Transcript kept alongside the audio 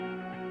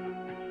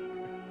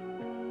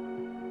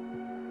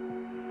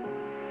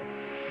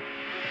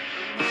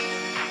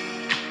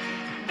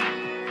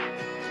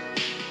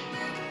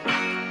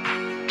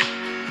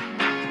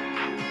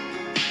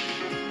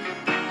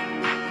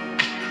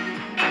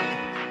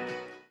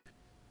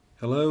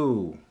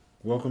Hello,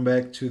 welcome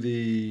back to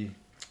the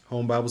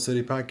Home Bible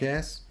Study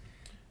Podcast.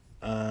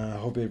 I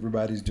hope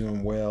everybody's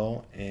doing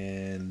well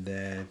and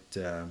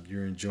that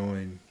you're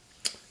enjoying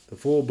the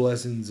full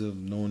blessings of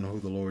knowing who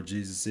the Lord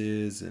Jesus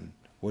is and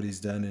what He's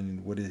done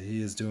and what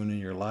He is doing in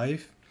your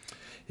life.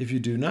 If you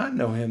do not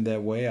know Him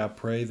that way, I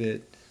pray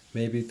that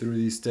maybe through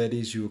these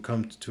studies you will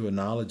come to a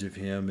knowledge of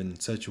Him in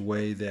such a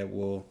way that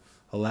will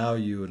allow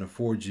you and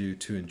afford you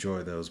to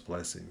enjoy those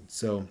blessings.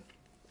 So,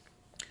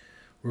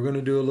 we're going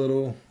to do a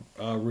little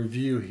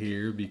review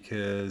here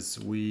because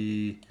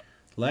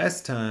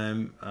last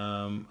time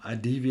I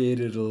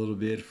deviated a little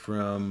bit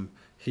from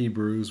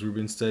Hebrews. We've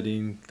been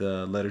studying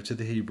the letter to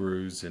the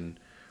Hebrews, and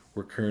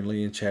we're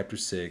currently in chapter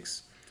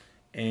 6.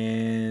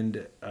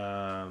 And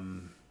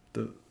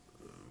the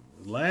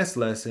last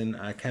lesson,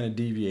 I kind of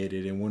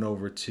deviated and went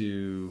over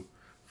to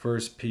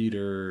First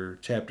Peter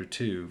chapter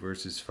 2,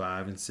 verses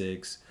 5 and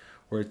 6,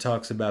 where it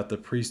talks about the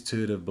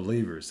priesthood of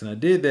believers. And I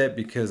did that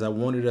because I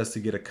wanted us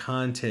to get a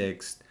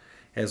context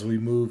as we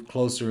move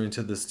closer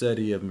into the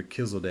study of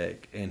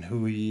Melchizedek and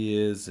who he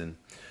is and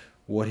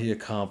what he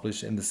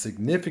accomplished and the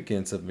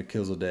significance of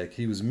Melchizedek.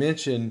 He was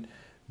mentioned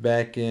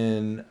back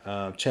in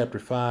chapter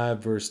 5,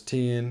 verse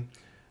 10,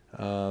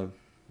 that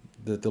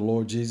the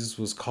Lord Jesus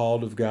was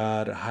called of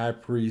God a high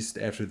priest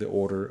after the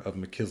order of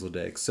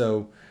Melchizedek.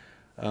 So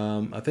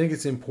I think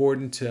it's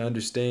important to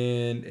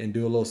understand and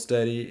do a little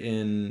study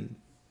in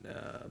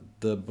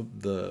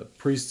the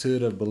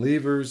priesthood of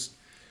believers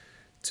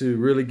to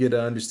really get an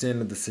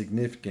understanding of the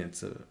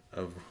significance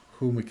of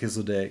who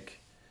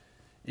Melchizedek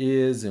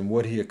is and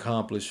what he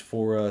accomplished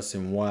for us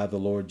and why the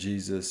Lord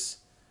Jesus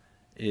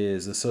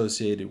is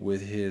associated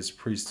with his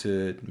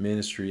priesthood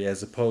ministry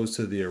as opposed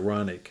to the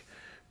Aaronic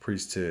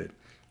priesthood.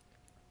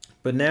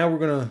 But now we're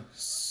going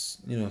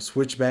to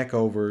switch back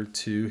over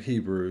to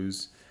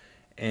Hebrews.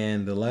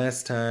 And the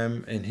last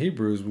time in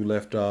Hebrews we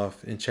left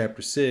off in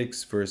chapter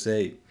 6, verse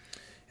 8.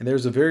 And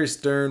there's a very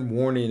stern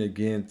warning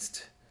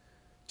against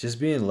just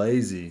being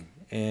lazy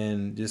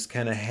and just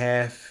kind of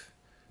half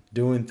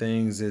doing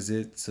things as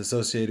it's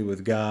associated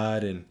with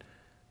God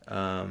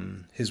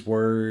and His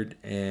Word.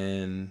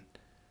 And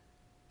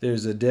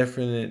there's a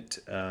definite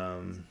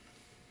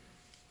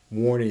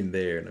warning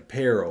there, and a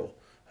peril,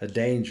 a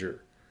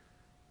danger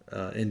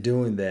in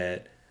doing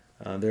that.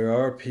 There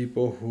are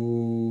people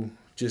who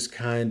just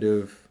kind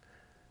of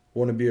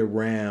want to be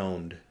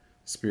around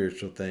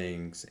spiritual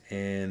things,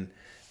 and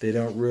they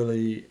don't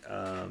really,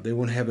 they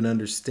won't have an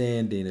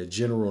understanding, a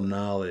general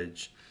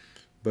knowledge,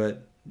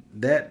 but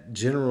that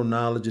general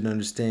knowledge and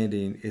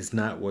understanding is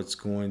not what's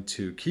going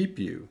to keep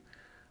you.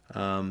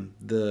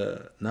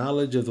 The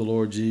knowledge of the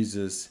Lord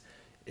Jesus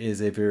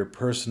is a very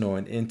personal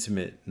and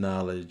intimate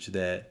knowledge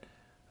that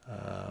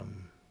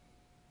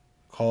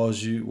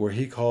where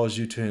he calls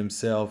you to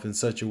himself in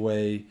such a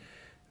way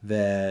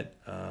that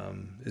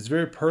is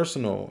very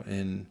personal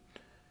and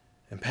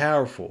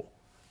powerful.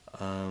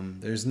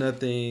 There's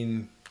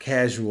nothing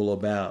casual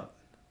about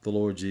the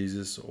Lord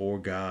Jesus or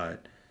God,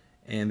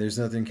 and there's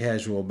nothing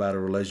casual about a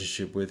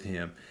relationship with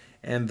him.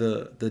 And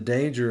the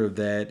danger of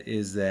that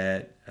is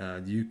that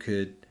you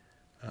could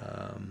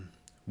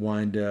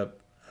wind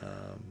up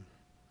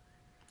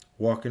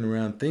walking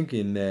around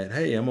thinking that,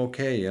 hey, I'm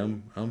okay,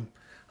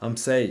 I'm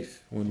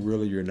safe, when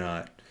really you're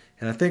not.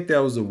 And I think that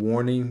was a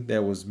warning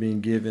that was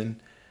being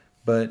given.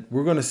 But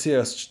we're going to see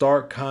a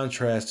stark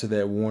contrast to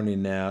that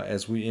warning now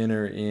as we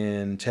enter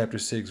in chapter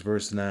 6,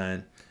 verse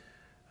 9.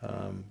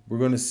 We're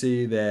going to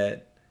see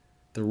that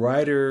the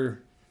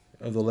writer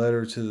of the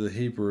letter to the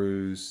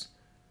Hebrews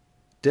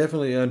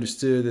definitely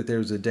understood that there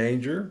was a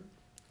danger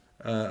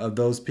of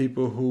those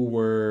people who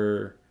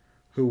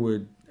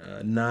would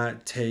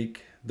not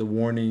take the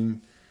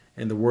warning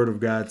and the word of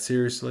God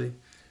seriously.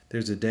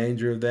 There's a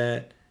danger of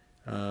that.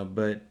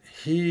 But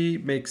he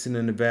makes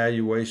an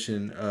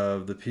evaluation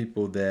of the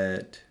people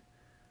that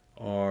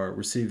are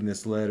receiving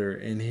this letter,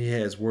 and he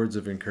has words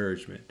of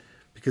encouragement,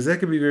 because that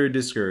can be very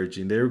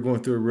discouraging. They were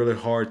going through a really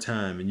hard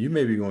time, and you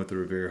may be going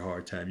through a very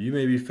hard time. You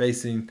may be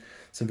facing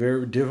some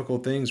very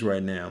difficult things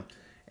right now,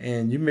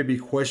 and you may be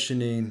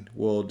questioning,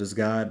 well, does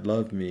God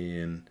love me?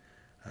 And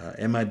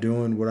am I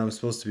doing what I'm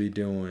supposed to be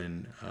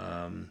doing?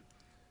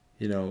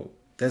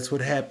 That's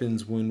what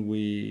happens when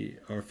we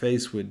are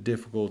faced with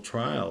difficult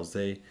trials.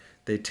 They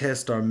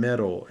test our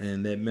metal,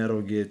 and that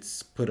metal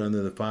gets put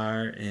under the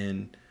fire,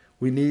 and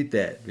we need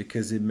that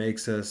because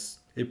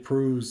it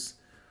proves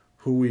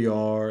who we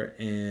are,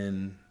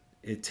 and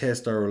it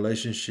tests our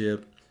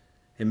relationship.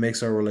 It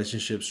makes our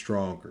relationship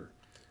stronger.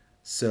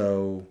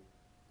 So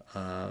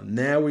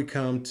now we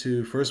come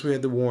to, first we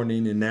had the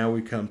warning, and now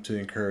we come to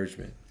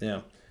encouragement.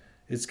 Now,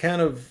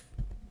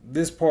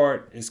 this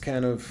part is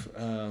kind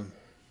of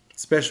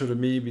special to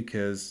me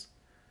because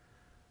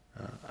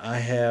I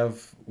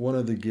have one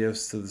of the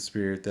gifts of the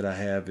Spirit that I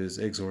have is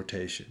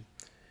exhortation.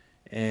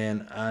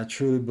 And I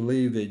truly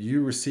believe that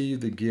you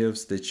receive the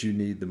gifts that you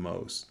need the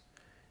most.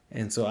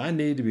 And so I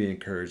need to be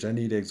encouraged. I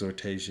need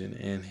exhortation.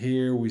 And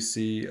here we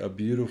see a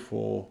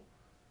beautiful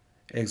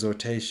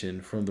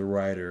exhortation from the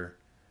writer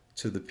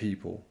to the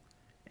people.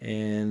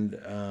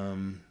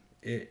 and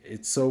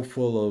it's so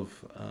full of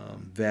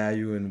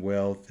value and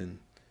wealth, and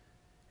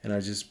I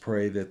just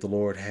pray that the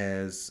Lord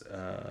has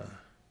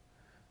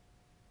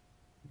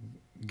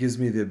gives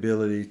me the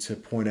ability to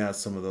point out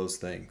some of those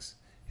things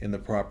in the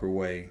proper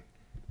way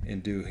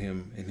and do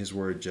Him and His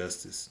Word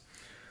justice.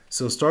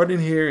 So starting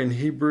here in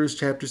Hebrews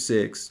chapter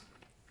 6,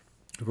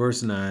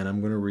 verse 9, I'm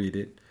going to read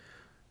it.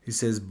 He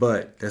says,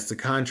 but, that's the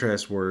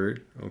contrast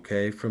word,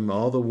 okay? From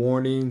all the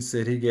warnings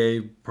that he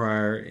gave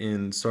prior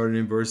in starting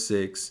in verse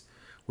 6,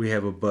 we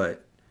have a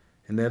but.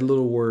 And that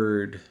little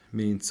word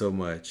means so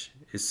much.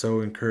 It's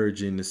so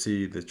encouraging to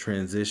see the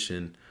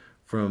transition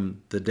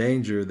from the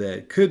danger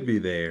that could be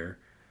there,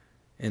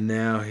 and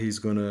now he's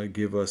going to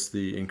give us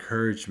the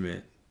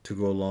encouragement to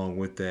go along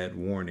with that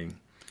warning.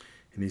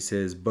 And he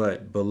says,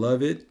 but,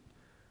 beloved,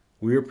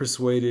 we are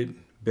persuaded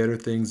better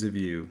things of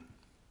you,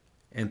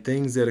 and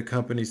things that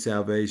accompany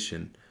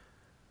salvation,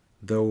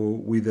 though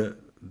we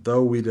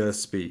thus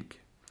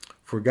speak.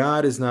 For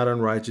God is not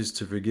unrighteous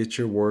to forget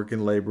your work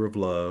and labor of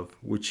love,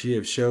 which ye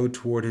have showed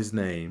toward his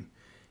name,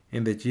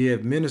 and that ye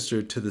have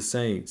ministered to the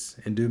saints,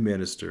 and do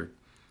minister.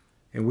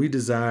 And we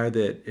desire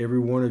that every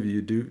one of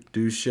you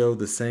do show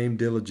the same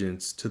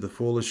diligence to the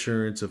full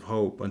assurance of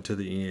hope unto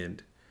the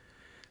end,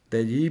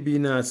 that ye be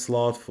not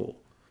slothful,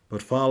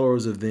 but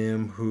followers of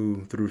them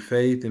who through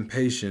faith and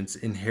patience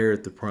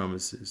inherit the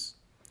promises.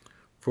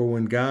 For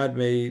when God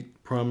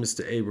made promise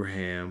to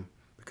Abraham,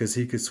 because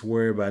he could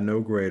swear by no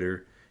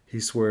greater, he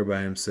swore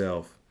by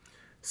himself,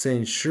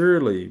 saying,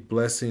 surely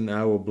blessing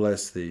I will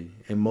bless thee,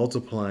 and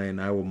multiplying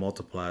I will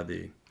multiply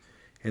thee.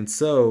 And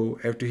so,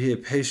 after he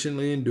had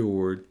patiently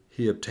endured,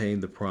 he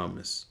obtained the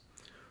promise.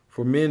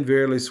 For men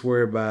verily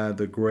swear by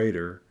the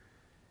greater,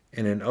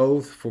 and an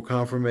oath for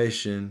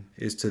confirmation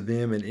is to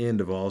them an end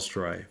of all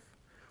strife.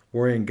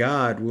 Wherein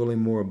God, willing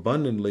more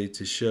abundantly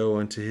to show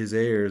unto his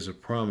heirs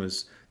of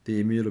promise the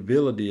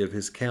immutability of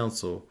his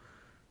counsel,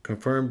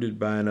 confirmed it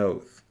by an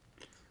oath,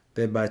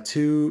 that by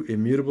two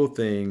immutable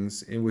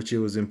things, in which it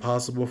was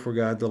impossible for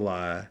God to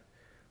lie,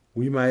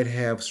 we might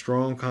have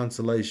strong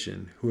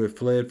consolation, who have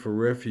fled for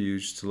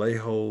refuge to lay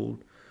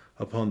hold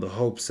upon the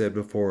hope set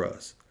before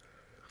us,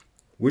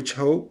 which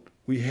hope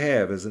we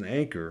have as an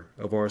anchor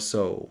of our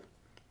soul,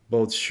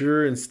 both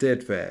sure and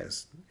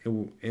steadfast,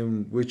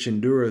 and which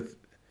endureth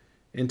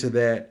into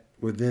that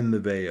within the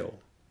veil,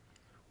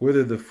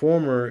 whither the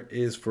former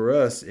is for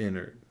us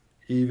entered,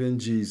 even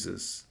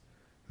Jesus,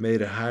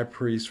 made a high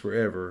priest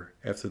forever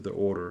after the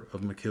order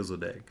of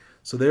Melchizedek.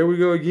 So there we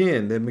go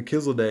again. That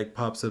Melchizedek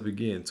pops up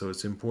again. So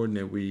it's important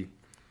that we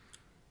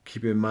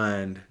keep in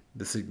mind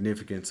the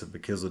significance of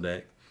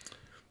Melchizedek.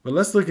 But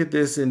let's look at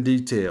this in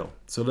detail.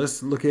 So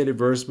let's look at it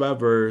verse by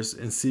verse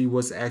and see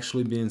what's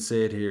actually being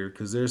said here,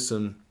 because there's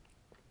some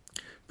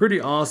pretty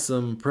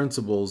awesome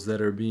principles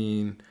that are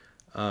being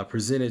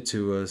presented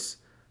to us,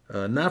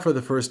 not for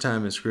the first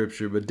time in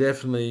Scripture, but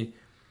definitely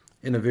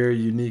in a very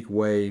unique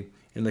way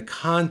in the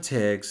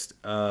context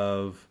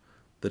of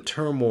the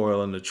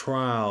turmoil and the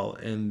trial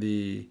and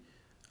the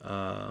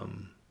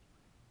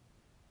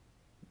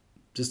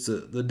just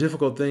the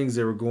difficult things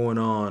that were going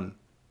on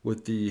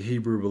with the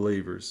Hebrew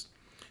believers.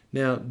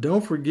 Now,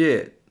 don't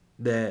forget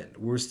that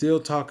we're still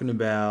talking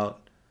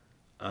about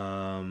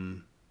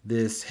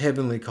this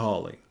heavenly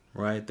calling,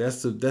 right?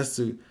 That's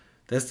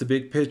the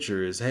big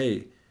picture. Is,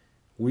 hey,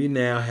 we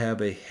now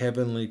have a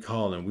heavenly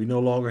calling. We no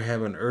longer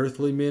have an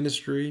earthly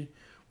ministry.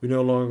 We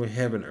no longer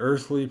have an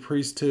earthly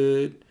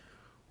priesthood.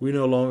 We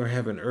no longer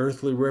have an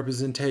earthly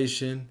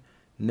representation.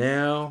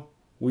 Now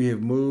we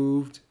have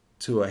moved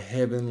to a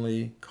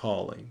heavenly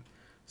calling.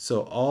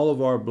 So all of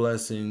our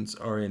blessings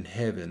are in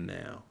heaven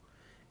now.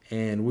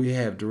 And we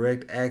have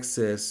direct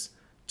access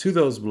to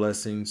those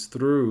blessings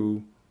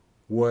through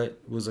what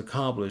was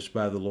accomplished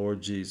by the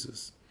Lord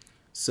Jesus.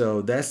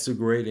 So that's the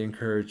great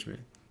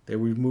encouragement, that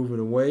we're moving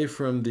away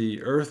from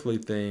the earthly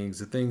things,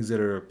 the things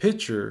that are a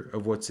picture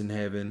of what's in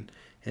heaven,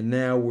 and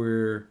now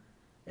we're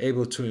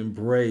able to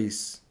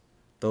embrace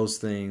those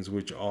things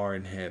which are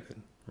in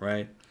heaven,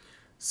 right?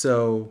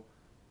 So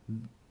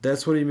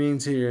that's what he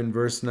means here in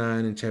verse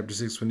 9 in chapter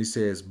 6 when he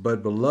says,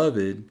 but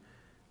beloved.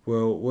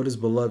 Well, what does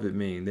beloved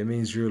mean? That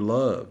means you're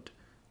loved.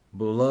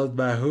 Beloved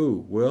by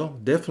who? Well,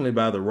 definitely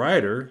by the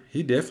writer.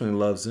 He definitely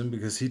loves them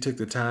because he took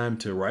the time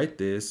to write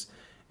this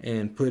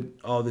and put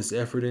all this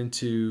effort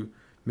into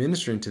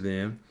ministering to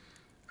them.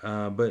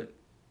 But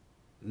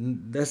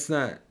that's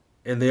not,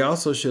 and they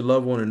also should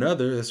love one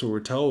another. That's what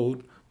we're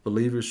told.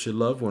 Believers should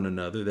love one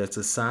another. That's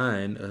a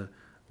sign.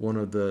 One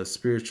of the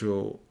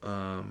spiritual,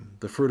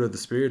 the fruit of the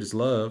Spirit is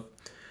love.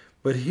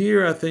 But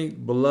here I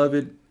think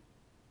beloved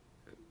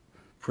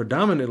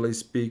predominantly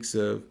speaks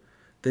of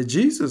that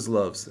Jesus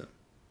loves them.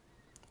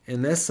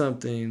 And that's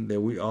something that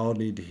we all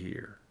need to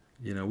hear.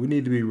 You know, we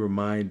need to be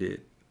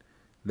reminded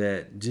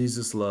that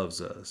Jesus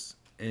loves us.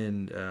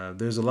 And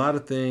there's a lot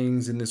of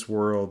things in this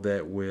world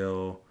that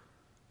will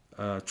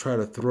try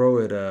to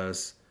throw at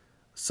us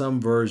some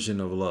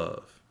version of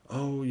love.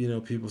 Oh, you know,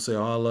 people say,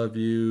 oh, I love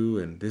you,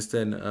 and this,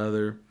 that, and the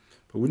other.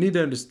 But we need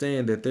to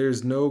understand that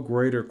there's no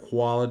greater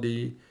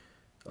quality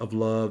of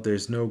love.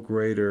 There's no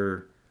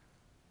greater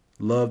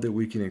love that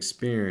we can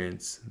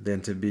experience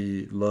than to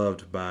be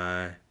loved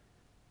by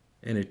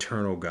an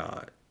eternal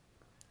God.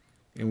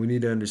 And we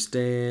need to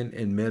understand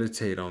and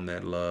meditate on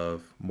that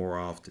love more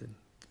often.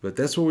 But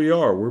that's what we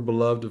are. We're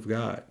beloved of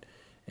God.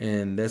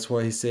 And that's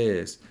why he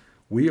says,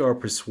 we are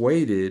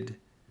persuaded,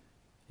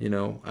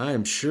 I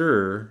am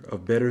sure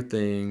of better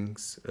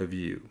things of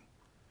you.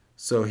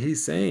 So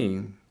he's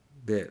saying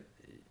that,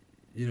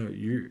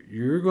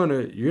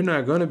 you're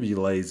not gonna be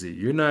lazy.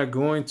 You're not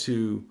going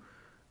to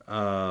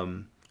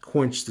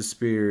quench the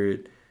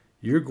spirit.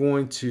 You're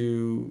going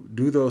to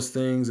do those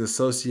things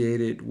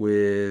associated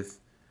with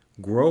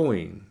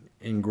growing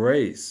in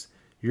grace.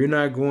 You're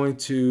not going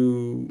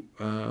to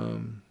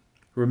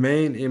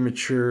remain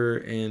immature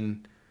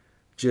and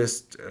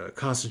just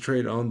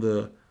concentrate on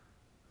the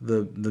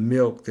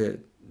milk that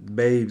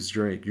babes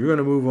drink. You're going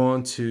to move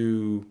on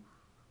to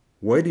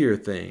weightier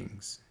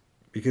things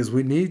because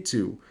we need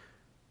to.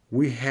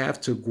 We have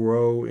to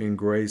grow in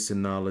grace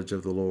and knowledge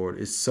of the Lord.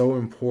 It's so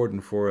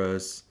important for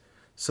us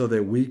so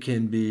that we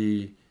can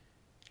be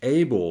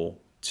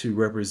able to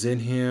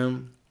represent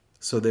Him,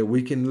 so that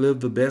we can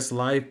live the best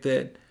life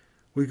that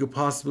we could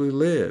possibly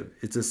live.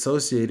 It's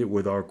associated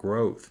with our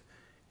growth.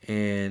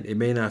 And it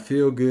may not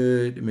feel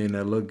good, it may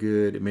not look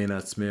good, it may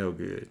not smell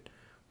good,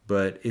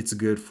 but it's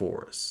good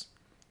for us.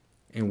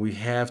 And we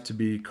have to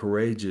be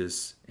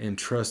courageous and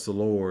trust the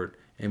Lord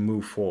and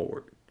move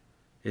forward.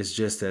 It's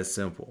just that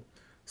simple.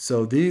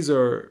 So these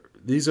are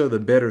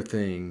the better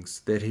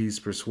things that He's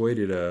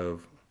persuaded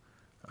of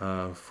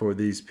for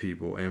these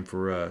people and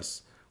for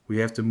us. We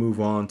have to move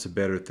on to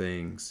better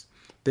things,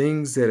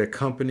 things that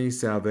accompany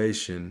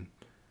salvation,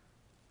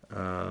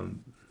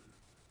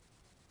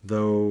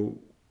 though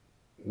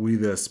we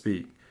thus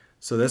speak.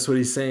 So that's what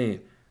he's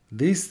saying.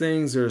 These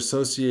things are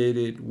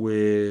associated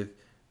with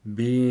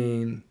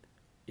being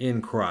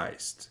in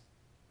Christ.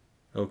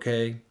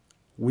 Okay?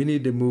 We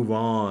need to move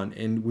on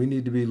and we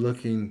need to be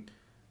looking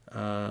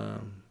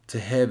to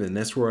heaven.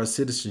 That's where our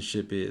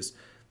citizenship is.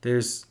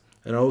 There's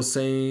an old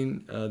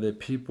saying that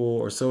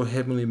people are so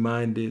heavenly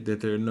minded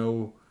that they're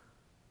no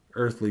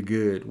earthly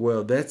good.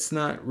 Well, that's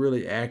not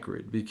really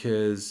accurate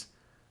because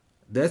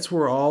that's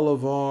where all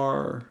of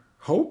our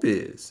hope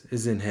is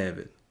in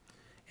heaven.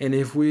 And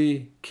if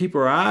we keep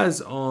our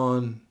eyes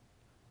on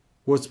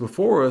what's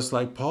before us,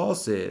 like Paul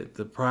said,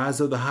 the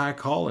prize of the high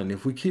calling,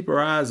 if we keep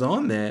our eyes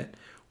on that,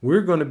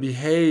 we're going to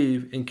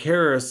behave and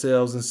carry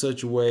ourselves in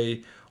such a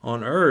way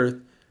on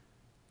earth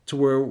to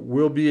where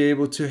we'll be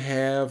able to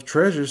have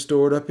treasure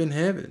stored up in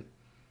heaven.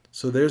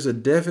 So there's a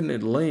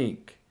definite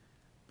link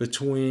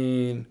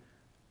between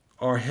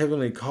our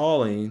heavenly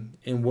calling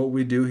and what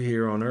we do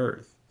here on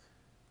earth,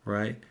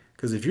 right?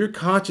 Because if you're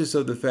conscious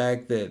of the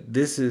fact that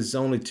this is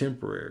only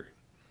temporary,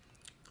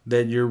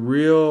 that your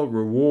real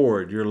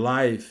reward, your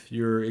life,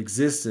 your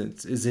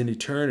existence is in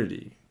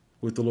eternity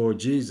with the Lord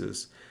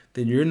Jesus,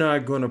 then you're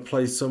not going to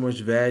place so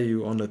much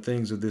value on the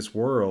things of this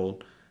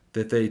world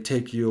that they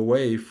take you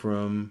away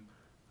from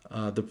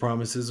the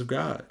promises of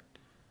God.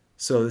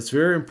 So it's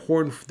very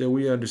important that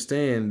we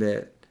understand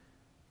that,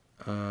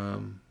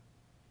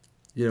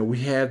 we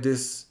have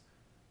this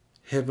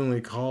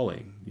heavenly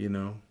calling,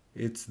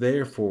 it's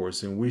there for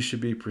us, and we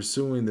should be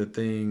pursuing the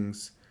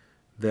things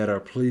that are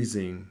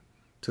pleasing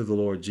to the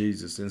Lord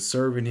Jesus and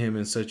serving Him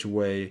in such a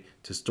way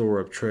to store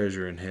up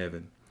treasure in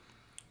heaven.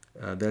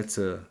 That's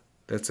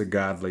a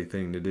godly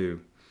thing to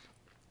do.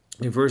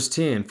 In verse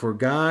 10, for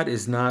God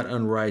is not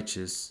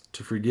unrighteous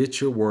to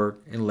forget your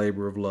work and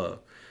labor of love.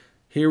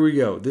 Here we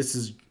go. This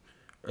is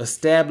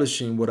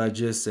establishing what I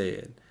just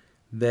said,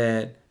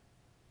 that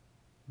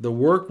the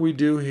work we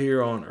do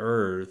here on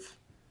earth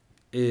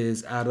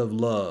is out of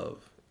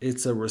love.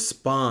 It's a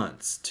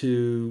response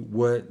to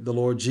what the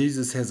Lord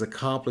Jesus has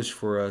accomplished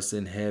for us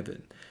in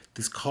heaven.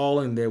 This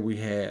calling that we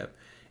have,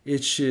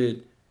 it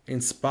should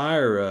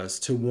inspire us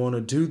to want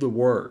to do the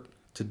work,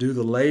 to do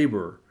the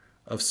labor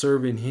of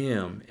serving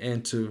Him,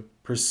 and to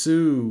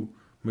pursue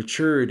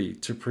maturity,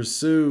 to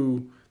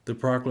pursue the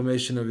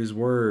proclamation of His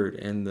word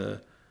and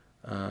the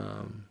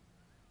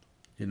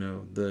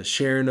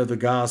sharing of the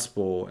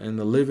gospel and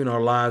the living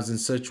our lives in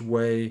such a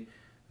way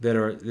that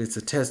it's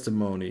a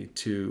testimony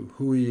to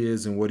who He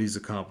is and what He's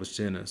accomplished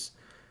in us.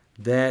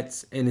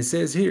 And it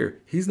says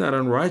here, He's not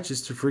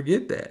unrighteous to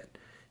forget that.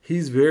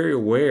 He's very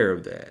aware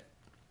of that.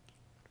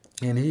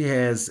 And He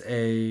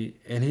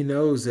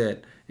knows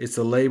that it's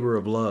a labor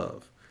of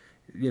love.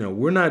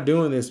 We're not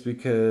doing this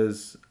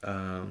because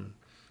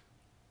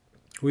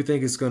we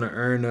think it's going to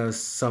earn us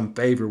some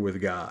favor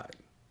with God.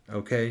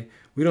 Okay?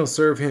 We don't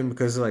serve Him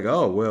because it's like,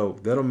 oh, well,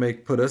 that'll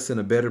put us in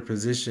a better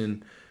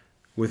position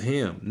with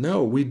Him.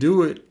 No, we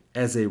do it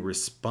as a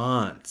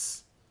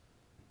response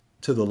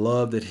to the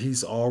love that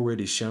He's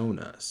already shown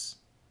us.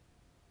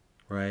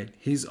 Right?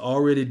 He's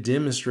already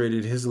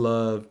demonstrated His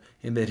love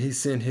in that He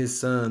sent His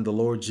Son, the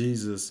Lord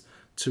Jesus,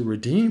 to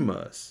redeem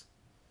us.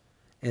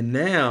 And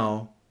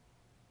now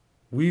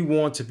we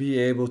want to be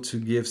able to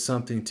give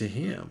something to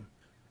Him.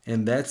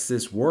 And that's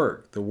this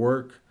work, the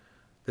work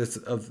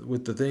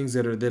with the things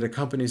that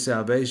accompany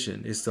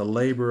salvation. It's the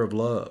labor of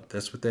love.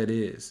 That's what that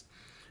is.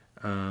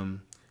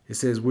 It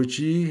says, which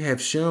ye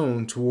have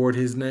shown toward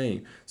his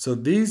name. So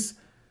these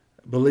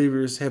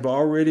believers have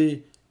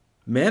already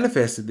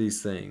manifested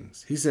these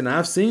things. He said,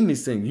 I've seen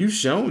these things. You've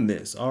shown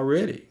this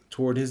already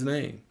toward his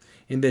name,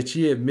 in that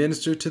ye have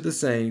ministered to the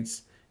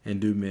saints and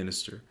do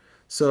minister.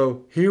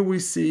 So here we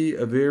see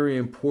a very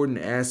important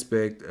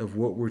aspect of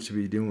what we're to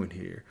be doing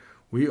here.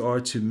 We are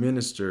to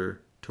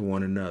minister to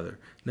one another.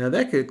 Now,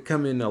 that could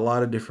come in a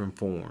lot of different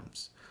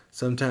forms.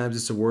 Sometimes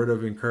it's a word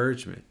of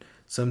encouragement.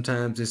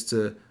 Sometimes it's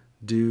to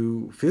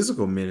do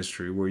physical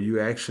ministry where you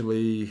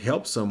actually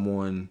help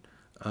someone.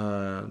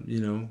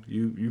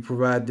 You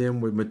provide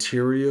them with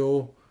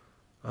material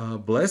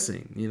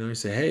blessing. You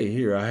say, hey,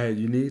 here,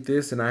 you need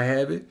this and I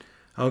have it.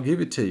 I'll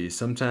give it to you.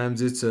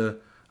 Sometimes it's a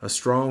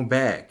strong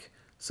back.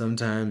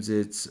 Sometimes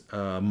it's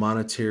a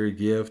monetary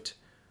gift.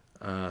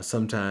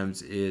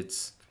 Sometimes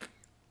it's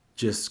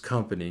just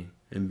company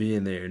and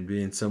being there and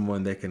being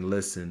someone that can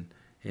listen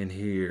and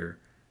hear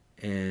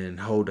and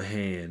hold a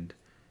hand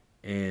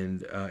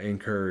and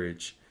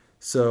encourage.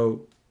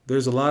 So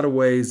there's a lot of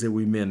ways that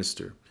we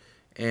minister.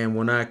 And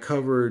when I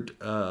covered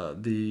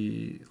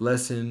the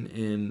lesson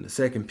in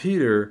 2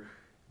 Peter,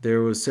 there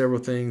was several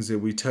things that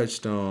we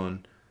touched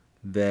on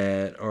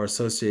that are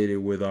associated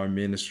with our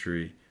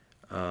ministry.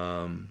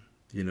 The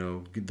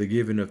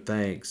giving of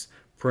thanks,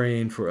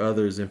 praying for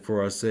others and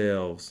for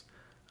ourselves.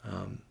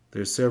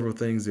 There's several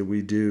things that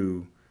we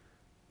do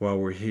while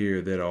we're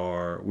here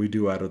that we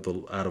do out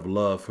of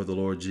love for the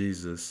Lord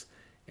Jesus.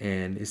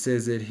 And it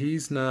says that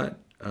he's not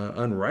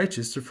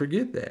unrighteous to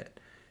forget that.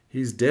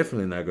 He's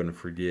definitely not going to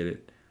forget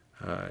it.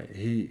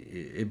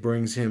 It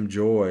brings him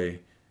joy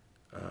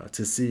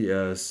to see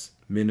us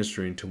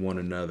ministering to one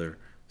another.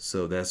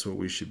 So that's what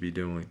we should be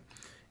doing.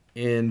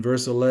 In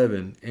verse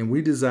 11, and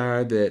we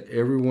desire that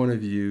every one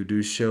of you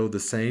do show the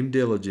same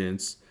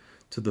diligence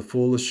to the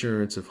full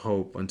assurance of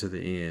hope unto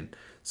the end.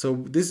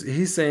 So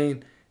he's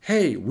saying,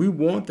 hey, we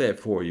want that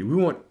for you. We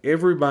want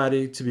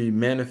everybody to be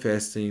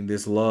manifesting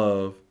this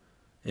love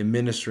and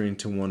ministering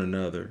to one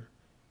another.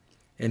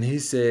 And he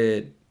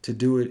said to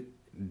do it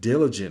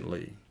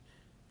diligently,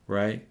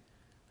 right?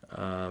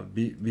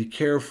 Be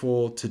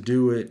careful to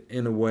do it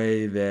in a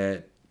way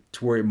to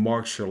where it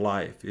marks your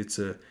life.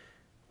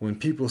 When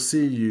people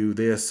see you,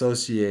 they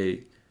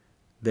associate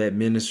that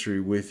ministry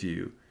with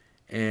you.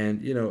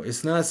 And,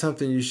 it's not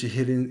something you should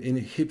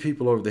hit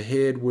people over the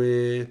head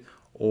with,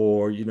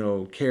 or,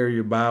 carry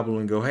your Bible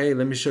and go, hey,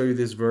 let me show you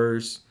this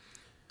verse.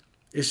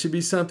 It should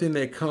be something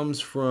that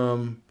comes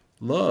from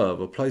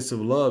love, a place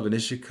of love, and it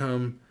should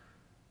come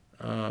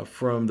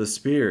from the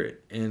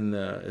Spirit. And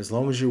as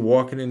long as you're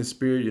walking in the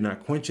Spirit, you're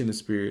not quenching the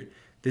Spirit,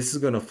 this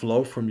is going to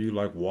flow from you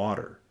like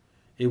water.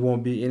 It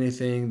won't be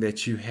anything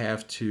that you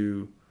have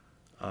to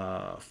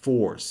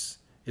force.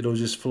 It'll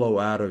just flow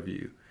out of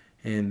you.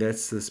 And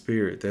that's the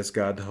Spirit. That's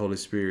God, the Holy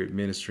Spirit,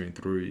 ministering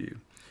through you.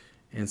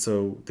 And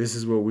so this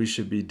is what we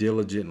should be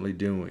diligently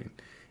doing.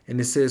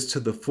 And it says, to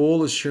the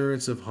full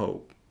assurance of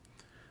hope.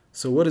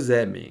 So what does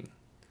that mean?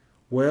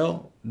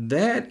 Well,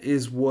 that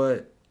is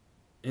what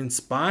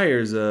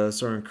inspires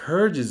us or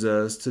encourages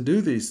us to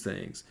do these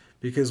things,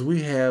 because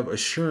we have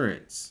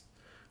assurance.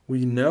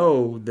 We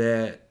know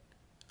that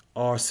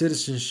our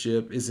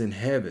citizenship is in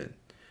heaven,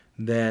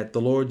 that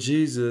the Lord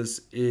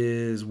Jesus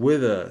is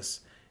with us,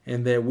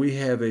 and that we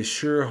have a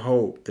sure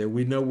hope that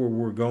we know where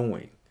we're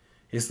going.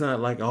 It's not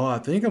like, oh, I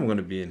think I'm going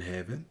to be in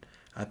heaven.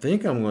 I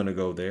think I'm going to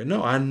go there.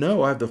 No, I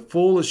know I have the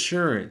full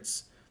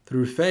assurance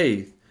through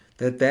faith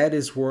that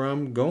is where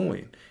I'm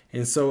going.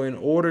 And so in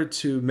order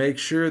to make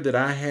sure that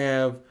I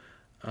have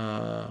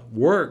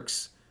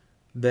works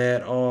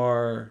that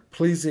are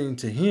pleasing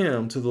to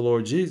him, to the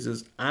Lord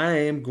Jesus, I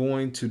am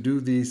going to do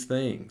these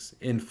things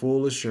in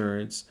full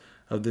assurance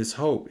of this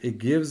hope. It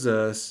gives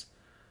us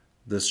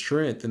the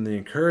strength and the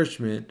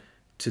encouragement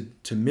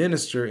to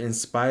minister in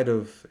spite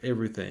of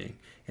everything.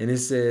 And it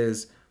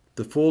says,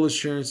 the full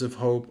assurance of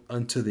hope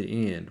unto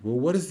the end. Well,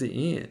 what is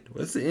the end?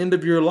 What's the end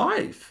of your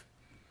life?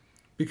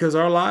 Because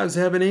our lives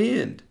have an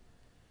end.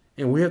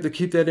 And we have to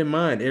keep that in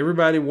mind.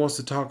 Everybody wants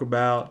to talk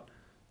about,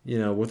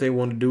 what they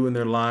want to do in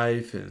their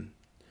life. And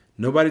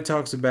nobody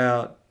talks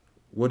about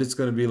what it's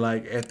going to be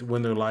like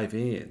when their life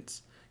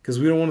ends. Because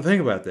we don't want to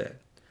think about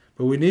that.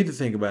 But we need to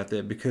think about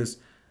that, because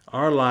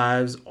our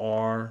lives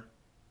are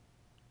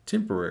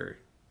temporary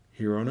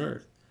here on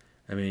earth.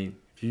 I mean,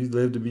 if you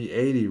live to be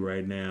 80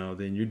 right now,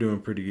 then you're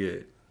doing pretty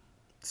good.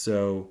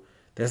 So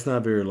that's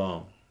not very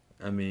long.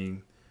 I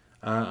mean,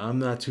 I'm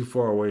not too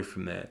far away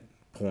from that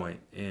point,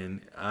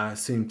 and I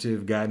seem to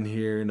have gotten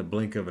here in the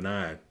blink of an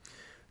eye.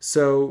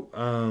 So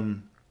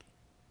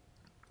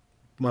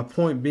my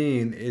point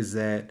being is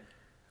that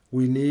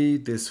we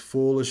need this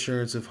full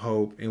assurance of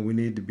hope, and we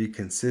need to be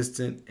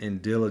consistent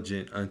and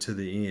diligent unto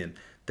the end.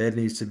 That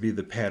needs to be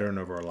the pattern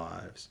of our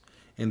lives.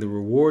 And the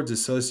rewards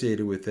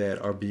associated with that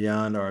are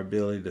beyond our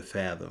ability to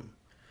fathom.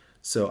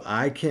 So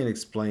I can't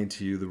explain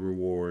to you the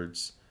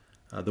rewards.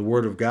 The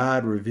Word of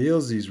God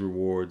reveals these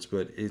rewards,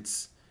 but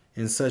it's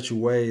in such a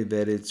way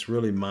that it's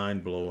really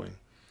mind-blowing.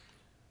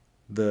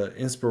 The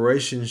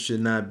inspiration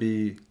should not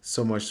be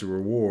so much the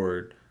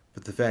reward,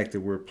 but the fact that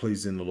we're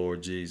pleasing the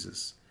Lord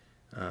Jesus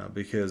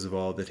because of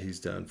all that he's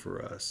done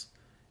for us.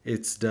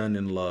 It's done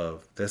in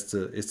love.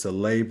 It's a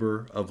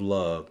labor of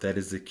love. That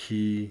is the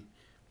key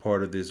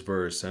part of this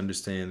verse.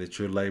 Understand that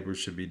your labor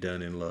should be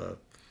done in love.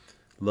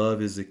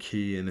 Love is the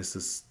key, and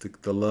it's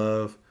the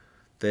love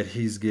that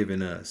he's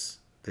given us,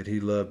 that he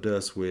loved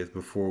us with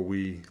before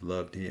we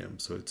loved him.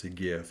 So it's a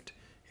gift,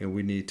 and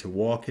we need to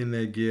walk in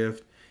that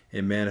gift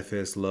and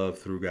manifest love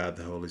through God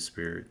the Holy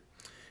Spirit.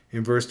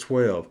 In verse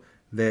 12,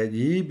 that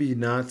ye be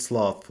not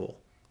slothful.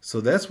 So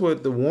that's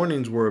what the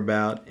warnings were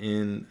about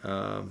in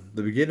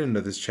the beginning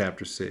of this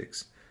chapter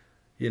 6.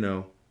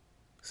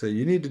 So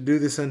you need to do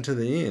this unto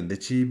the end,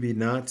 that ye be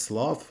not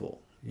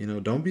slothful.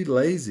 Don't be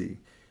lazy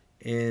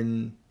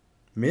in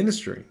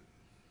ministering.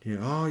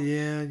 Oh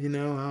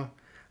yeah,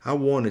 I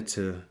wanted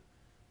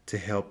to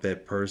help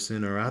that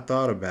person, or I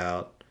thought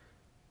about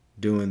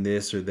doing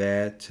this or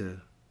that,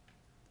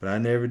 but I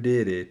never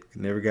did it,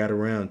 never got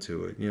around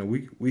to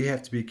it. We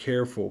have to be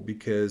careful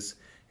because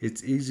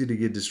it's easy to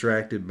get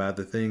distracted by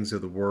the things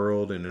of the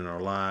world and in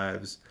our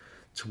lives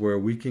to where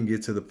we can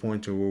get to the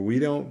point to where we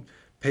don't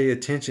pay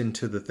attention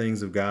to the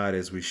things of God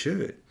as we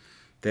should.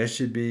 That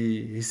should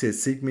be, he said,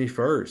 seek me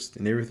first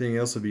and everything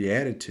else will be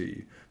added to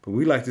you. But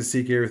we like to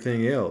seek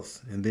everything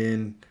else. And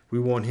then we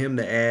want him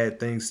to add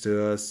things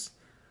to us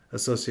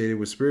associated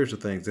with spiritual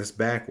things. That's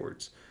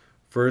backwards.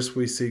 First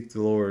we seek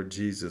the Lord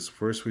Jesus.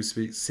 First we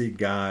seek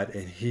God,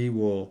 and he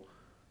will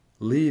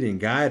lead and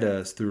guide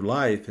us through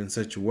life in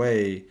such a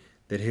way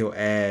that he'll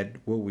add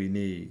what we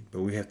need.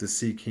 But we have to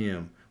seek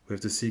him. We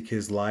have to seek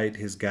his light,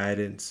 his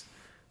guidance,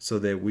 so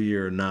that we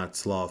are not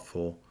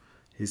slothful.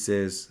 He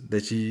says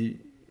that ye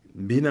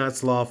be not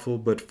slothful,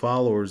 but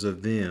followers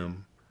of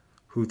them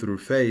who through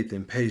faith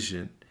and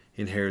patience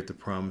inherit the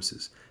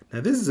promises.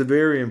 Now this is a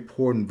very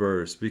important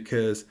verse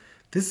because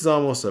this is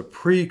almost a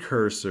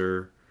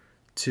precursor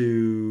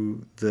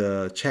to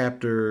the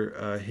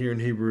chapter here in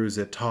Hebrews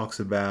that talks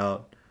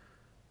about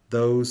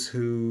those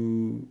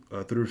who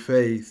through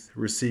faith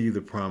receive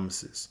the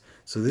promises.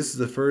 So this is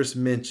the first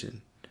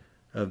mention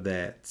of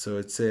that. So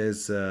it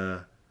says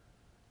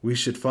we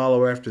should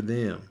follow after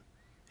them.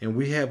 And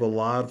we have a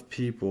lot of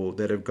people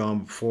that have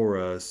gone before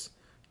us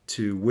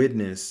to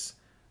witness,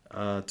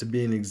 to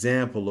be an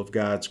example of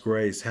God's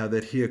grace, how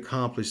that he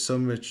accomplished so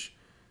much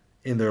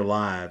in their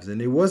lives.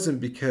 And it wasn't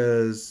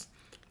because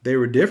they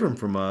were different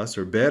from us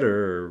or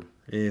better or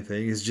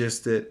anything. It's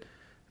just that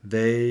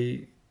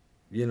they,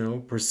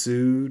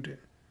 pursued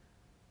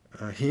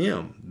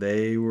him.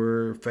 They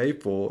were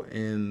faithful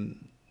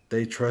and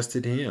they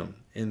trusted him.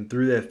 And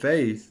through that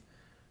faith,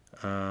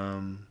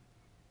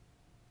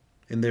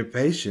 in their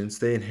patience,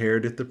 they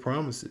inherited the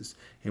promises.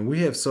 And we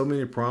have so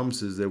many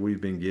promises that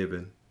we've been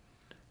given.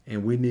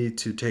 And we need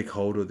to take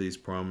hold of these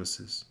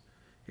promises.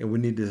 And we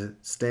need to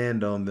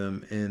stand on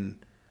them and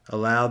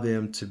allow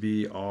them to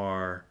be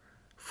our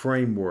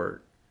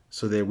framework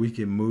so that we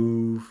can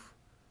move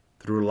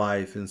through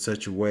life in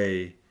such a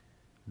way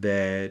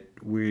that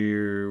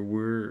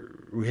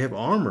we have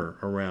armor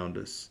around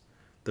us.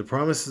 The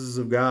promises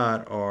of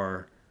God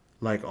are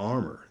like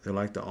armor. They're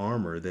like the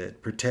armor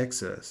that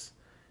protects us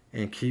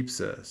and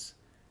keeps us.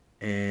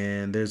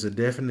 And there's a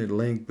definite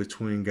link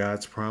between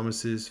God's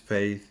promises,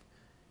 faith,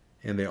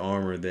 and the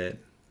armor that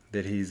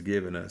he's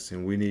given us.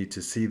 And we need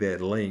to see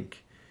that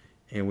link,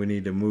 and we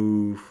need to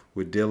move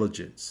with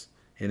diligence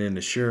and in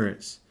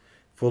assurance,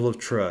 full of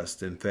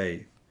trust and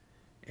faith.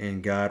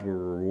 And God will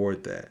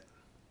reward that.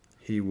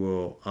 He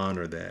will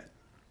honor that.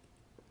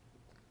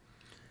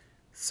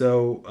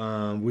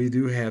 So we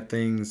do have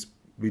things,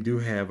 we do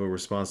have a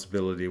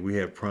responsibility. We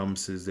have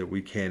promises that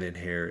we can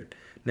inherit.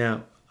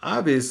 Now,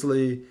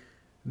 obviously,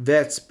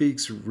 that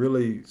speaks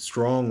really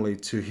strongly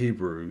to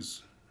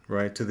Hebrews,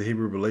 right? To the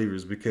Hebrew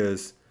believers,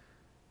 because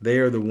they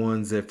are the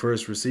ones that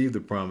first received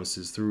the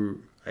promises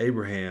through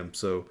Abraham.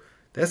 So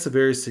that's a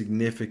very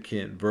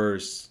significant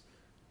verse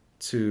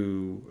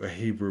to a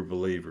Hebrew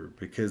believer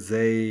because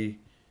they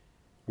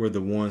were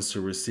the ones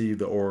to receive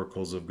the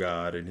oracles of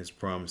God and his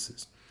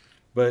promises.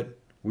 But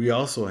we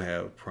also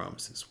have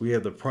promises. We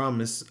have the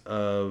promise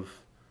of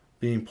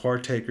being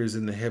partakers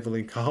in the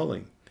heavenly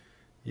calling.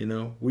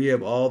 We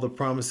have all the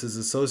promises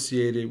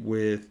associated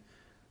with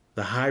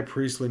the high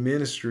priestly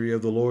ministry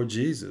of the Lord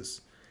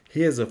Jesus.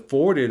 He has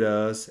afforded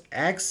us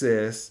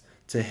access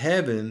to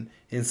heaven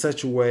in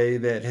such a way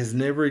that has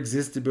never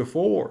existed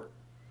before.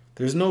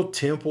 There's no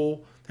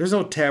temple. There's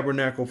no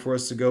tabernacle for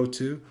us to go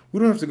to. We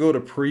don't have to go to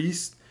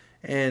priests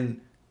and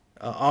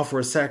offer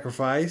a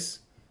sacrifice.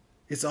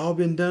 It's all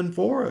been done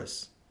for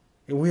us.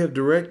 And we have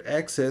direct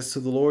access to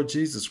the Lord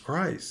Jesus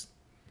Christ.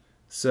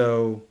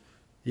 So,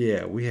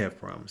 yeah, we have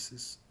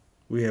promises.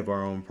 We have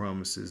our own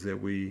promises that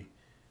we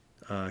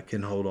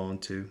can hold on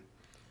to.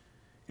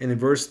 And in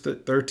verse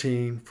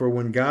 13, for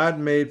when God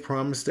made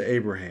promise to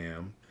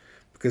Abraham,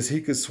 because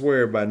he could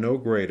swear by no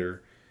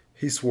greater,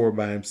 he swore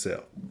by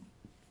himself,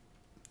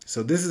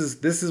 So this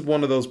is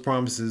one of those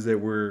promises that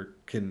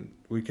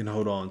we can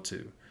hold on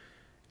to.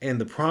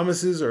 And the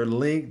promises are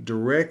linked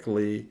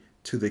directly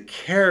to the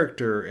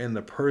character and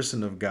the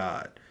person of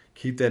God.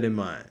 Keep that in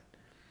mind.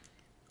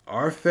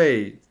 Our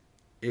faith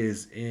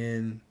is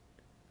in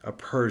a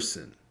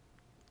person,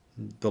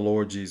 the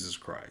Lord Jesus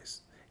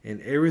Christ.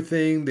 And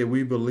everything that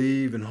we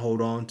believe and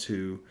hold on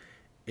to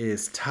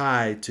is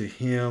tied to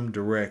him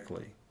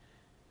directly.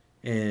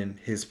 And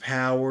his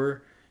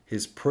power,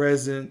 his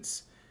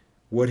presence,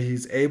 what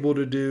he's able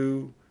to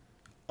do,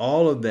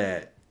 all of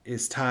that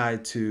is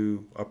tied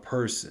to a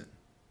person,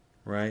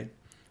 right?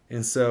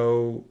 And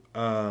so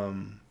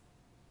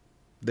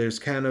there's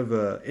kind of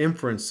an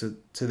inference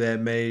to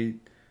that made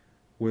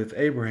with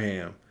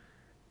Abraham.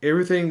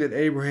 Everything that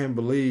Abraham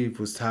believed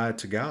was tied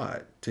to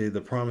God, to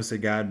the promise that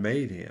God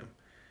made him.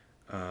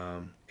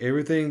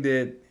 Everything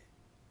that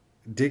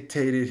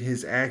dictated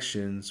his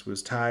actions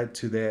was tied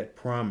to that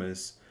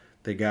promise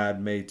that God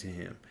made to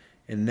him.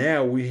 And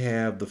now we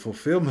have the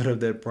fulfillment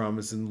of that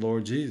promise in the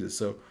Lord Jesus.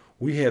 So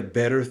we have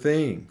better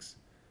things.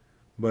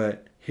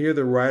 But here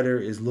the writer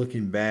is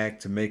looking back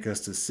to make us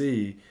to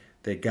see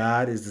that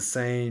God is the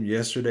same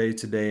yesterday,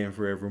 today, and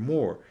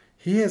forevermore.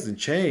 He hasn't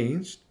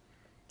changed,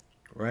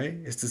 right?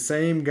 It's the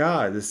same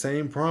God, the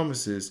same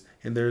promises,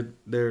 and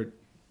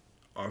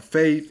our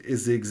faith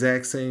is the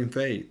exact same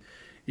faith.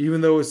 Even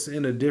though it's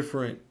in a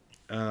different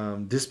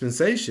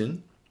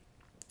dispensation,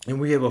 and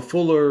we have a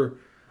fuller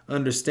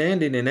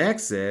understanding and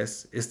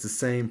access, it's the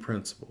same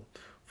principle.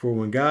 For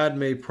when God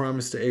made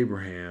promise to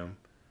Abraham,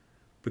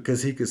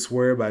 because he could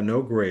swear by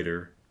no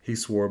greater, he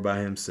swore by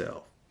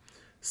himself,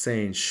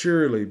 saying,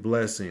 surely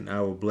blessing I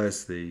will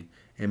bless thee,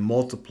 and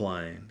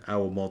multiplying I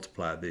will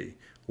multiply thee.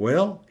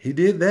 Well, he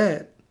did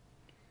that.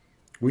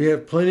 We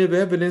have plenty of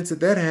evidence that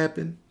that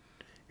happened.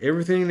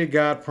 Everything that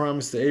God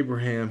promised to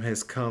Abraham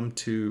has come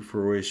to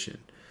fruition.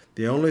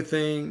 The only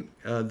thing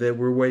that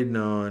we're waiting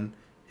on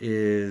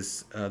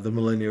is the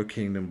millennial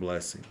kingdom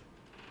blessing.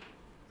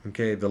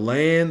 Okay, the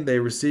land, they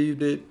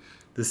received it.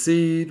 The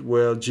seed,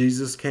 well,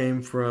 Jesus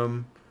came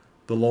from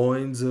the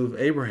loins of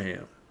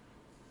Abraham.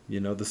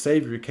 The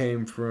Savior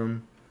came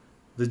from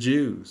the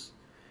Jews.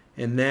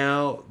 And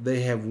now they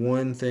have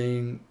one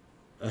thing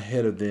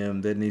ahead of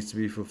them that needs to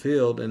be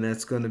fulfilled, and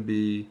that's going to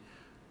be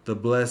the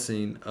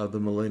blessing of the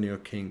millennial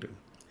kingdom.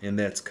 And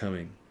that's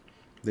coming.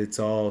 It's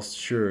all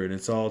sure, and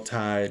it's all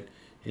tied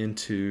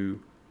into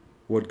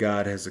what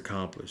God has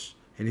accomplished.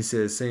 And he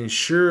says, saying,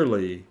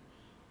 surely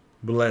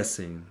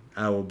blessing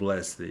I will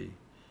bless thee,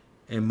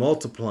 and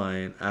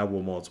multiplying I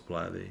will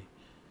multiply thee.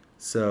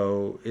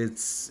 So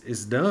it's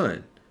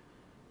done.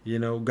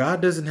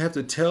 God doesn't have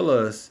to tell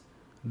us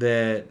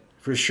that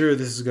for sure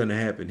this is going to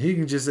happen. He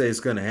can just say it's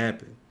going to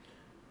happen.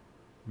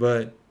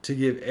 But to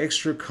give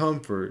extra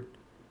comfort,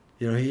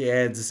 he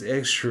adds this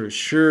extra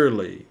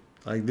surely,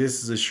 like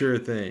this is a sure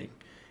thing.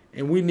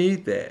 And we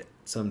need that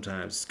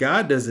sometimes.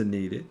 God doesn't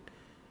need it.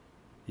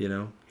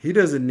 He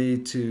doesn't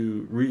need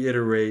to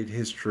reiterate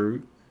his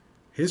truth.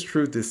 His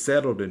truth is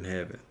settled in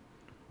heaven.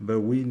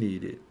 But we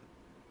need it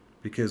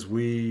because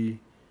we're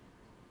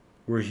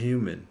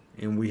human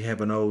and we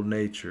have an old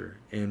nature,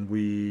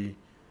 and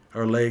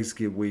our legs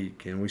get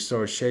weak and we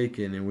start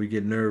shaking and we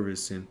get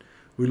nervous, and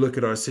we look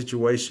at our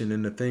situation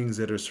and the things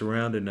that are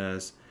surrounding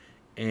us,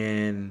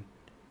 and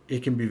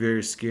it can be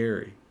very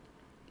scary.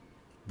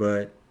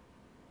 But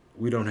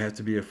we don't have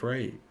to be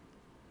afraid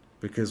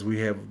because we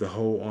have the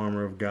whole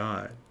armor of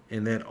God.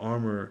 And that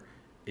armor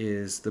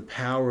the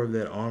power of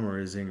that armor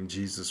is in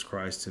Jesus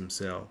Christ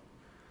himself.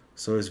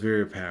 So it's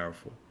very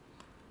powerful.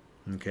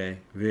 Okay?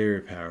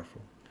 Very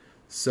powerful.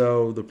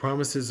 So the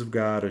promises of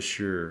God are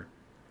sure.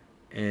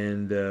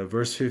 And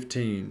verse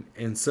 15,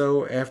 and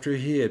so after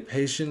he had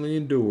patiently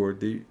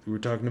endured, we're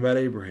talking about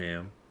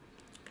Abraham,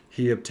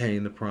 he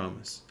obtained the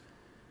promise.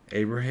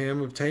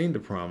 Abraham obtained the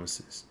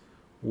promises.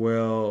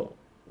 Well,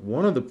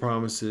 one of the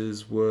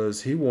promises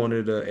was he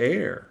wanted an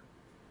heir.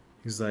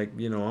 He's like,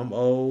 I'm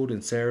old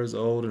and Sarah's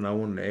old and I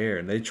want an heir.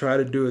 And they try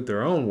to do it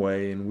their own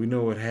way, and we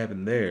know what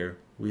happened there.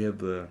 We have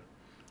the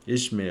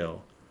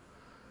Ishmael.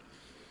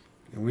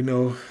 And we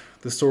know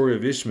the story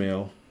of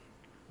Ishmael.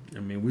 I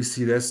mean, we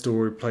see that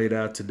story played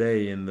out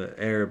today in the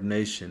Arab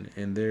nation,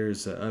 and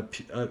there's a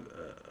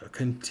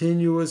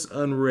continuous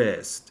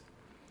unrest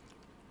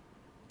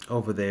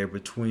over there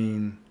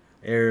between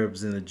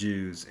Arabs and the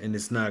Jews, and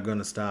it's not going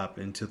to stop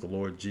until the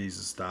Lord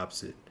Jesus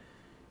stops it.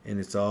 And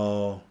it's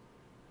all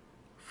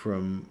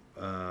from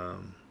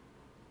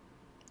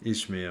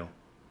Ishmael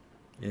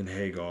and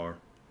Hagar.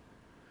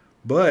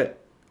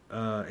 But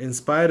in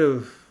spite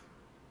of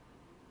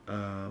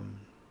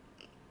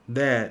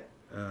that,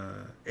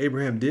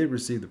 Abraham did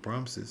receive the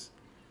promises.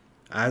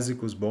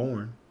 Isaac was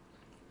born,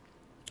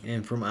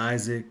 and from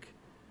Isaac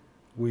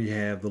we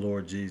have the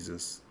Lord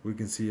Jesus. We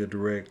can see a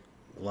direct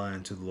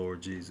line to the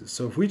Lord Jesus.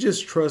 So if we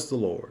just trust the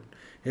Lord,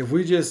 if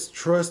we just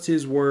trust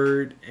his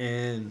word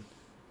and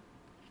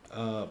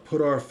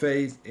put our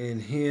faith in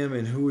him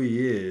and who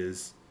he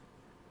is,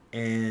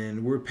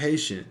 and we're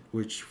patient,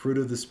 which fruit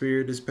of the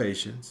Spirit is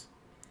patience,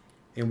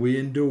 and we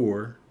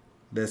endure,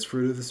 that's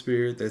fruit of the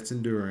Spirit, that's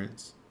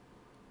endurance,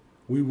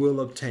 we will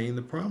obtain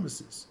the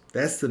promises.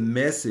 That's the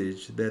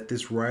message that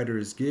this writer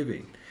is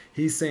giving.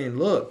 He's saying,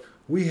 look,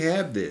 we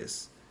have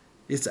this.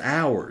 It's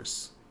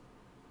ours.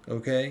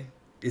 Okay?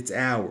 It's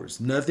ours.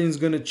 Nothing's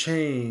going to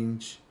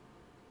change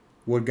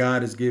what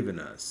God has given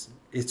us.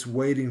 It's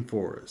waiting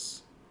for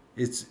us.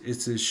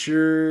 It's as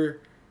sure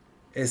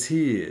as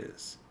He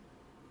is.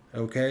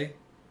 Okay?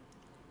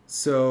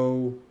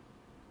 So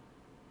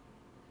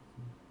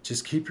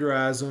just keep your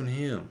eyes on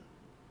Him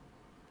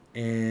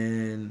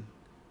and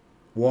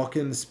walk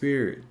in the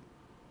Spirit.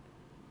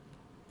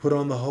 Put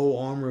on the whole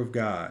armor of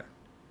God.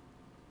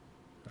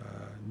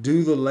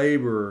 Do the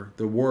labor,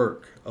 the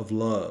work of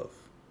love.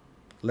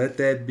 Let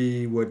that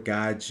be what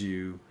guides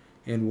you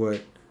and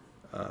what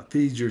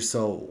feeds your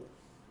soul.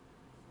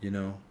 You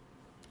know,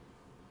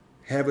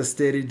 have a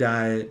steady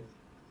diet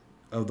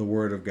of the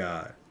Word of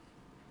God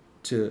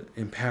to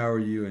empower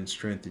you and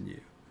strengthen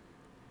you.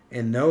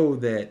 And know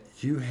that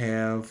you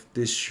have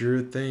this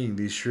sure thing,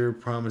 these sure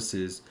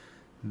promises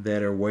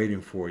that are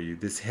waiting for you,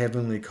 this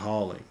heavenly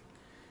calling.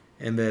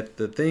 And that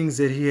the things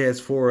that He has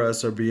for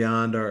us are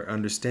beyond our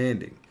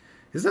understanding.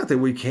 It's not that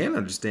we can't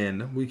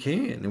understand them. We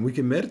can, and we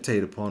can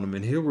meditate upon them,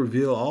 and He'll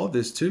reveal all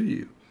this to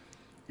you.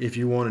 If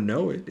you want to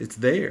know it, it's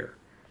there.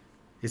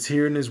 It's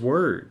here in His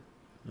Word,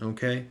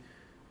 okay?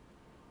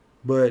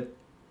 But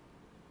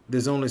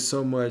there's only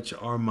so much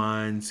our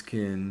minds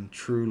can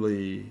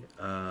truly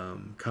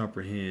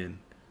comprehend.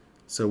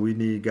 So we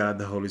need God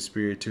the Holy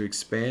Spirit to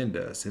expand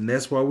us. And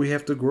that's why we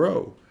have to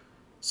grow,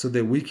 so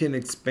that we can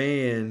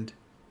expand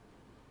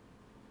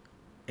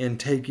and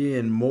take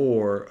in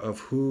more of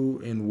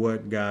who and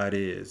what God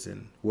is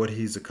and what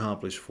He's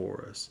accomplished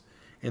for us.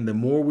 And the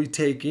more we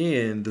take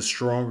in, the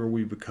stronger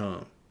we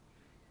become.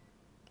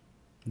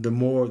 The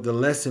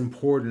less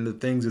important the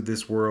things of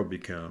this world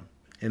become.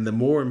 And the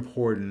more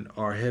important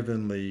our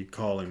heavenly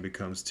calling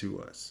becomes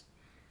to us.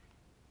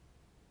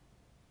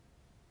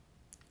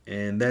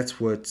 And that's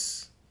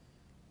what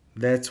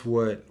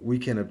we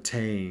can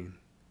obtain,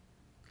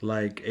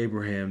 like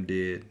Abraham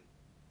did,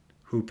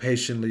 who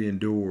patiently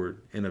endured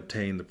and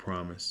obtained the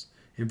promise.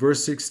 In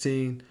verse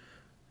 16,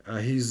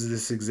 he uses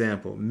this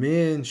example.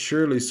 Men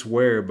surely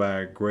swear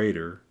by a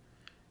greater,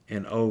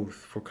 an oath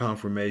for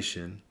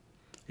confirmation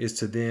is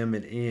to them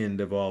an end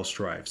of all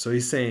strife. So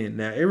he's saying,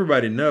 now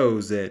everybody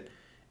knows that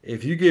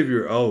if you give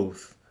your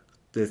oath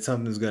that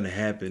something's going to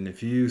happen,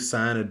 if you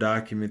sign a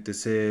document that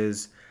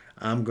says,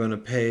 I'm going to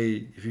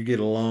pay, if you get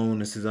a loan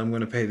that says, I'm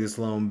going to pay this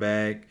loan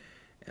back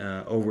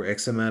over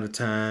X amount of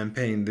time,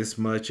 paying this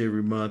much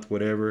every month,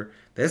 whatever,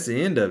 that's the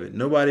end of it.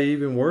 Nobody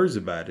even worries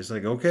about it. It's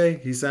like,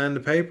 okay, he signed the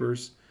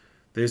papers.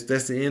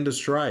 That's the end of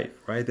strife,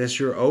 right? That's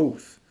your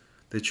oath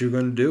that you're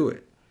going to do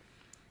it.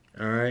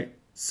 All right?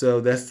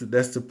 So that's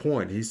the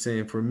point. He's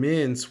saying, for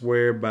men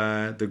swear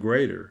by the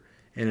greater,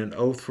 and an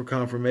oath for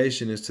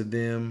confirmation is to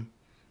them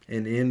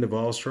an end of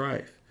all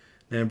strife.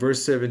 Now in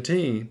verse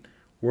 17,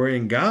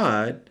 wherein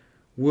God,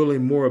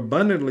 willing more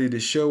abundantly to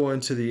show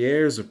unto the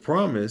heirs of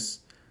promise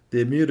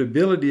the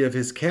immutability of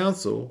His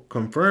counsel,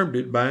 confirmed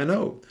it by an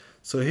oath.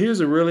 So here's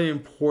a really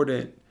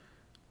important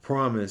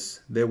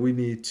promise that we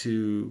need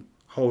to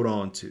hold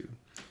on to.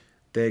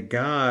 That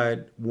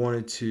God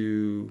willing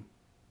to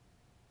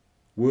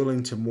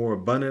more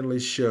abundantly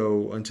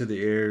show unto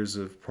the heirs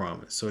of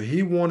promise. So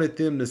He wanted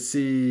them to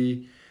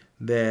see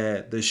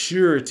that the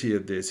surety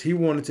of this. He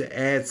wanted to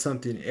add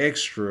something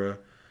extra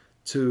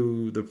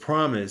to the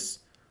promise,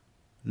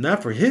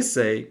 not for His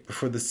sake, but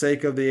for the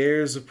sake of the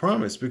heirs of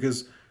promise.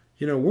 Because,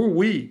 we're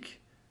weak.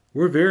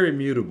 We're very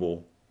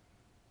mutable.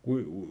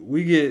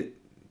 We get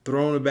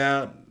thrown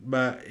about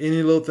by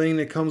any little thing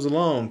that comes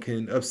along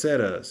can upset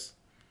us.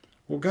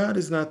 Well, God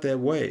is not that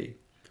way.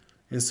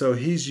 And so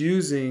He's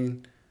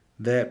using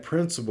that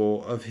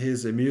principle of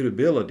His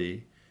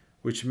immutability,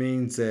 which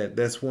means that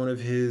that's one of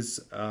His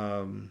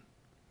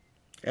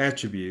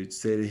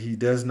attributes, that He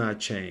does not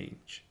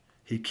change.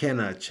 He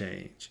cannot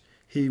change.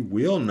 He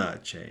will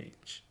not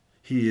change.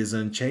 He is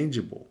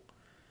unchangeable.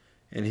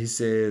 And He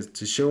says,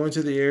 to show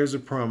unto the heirs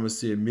of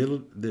promise the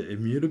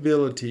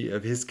immutability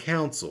of His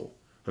counsel,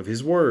 of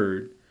His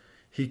word,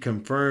 He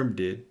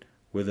confirmed it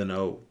with an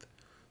oath.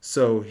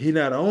 So He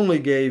not only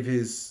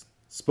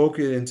spoke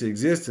it into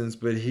existence,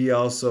 but He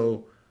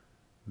also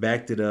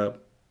backed it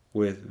up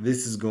with,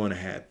 this is going to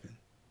happen.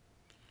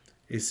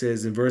 It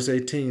says in verse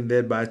 18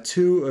 that by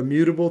two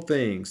immutable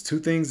things, two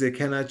things that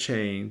cannot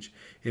change,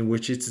 in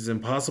which it is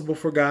impossible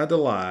for God to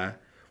lie,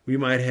 we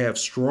might have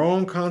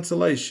strong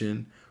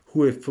consolation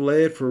who have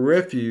fled for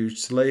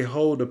refuge to lay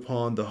hold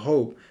upon the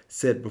hope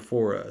set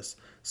before us.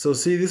 So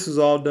see, this is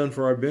all done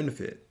for our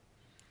benefit.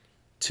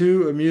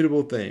 Two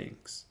immutable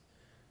things.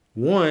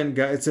 One,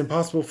 God, it's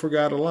impossible for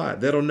God to lie.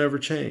 That'll never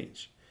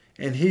change.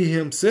 And He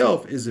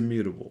Himself is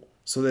immutable.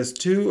 So that's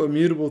two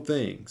immutable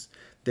things,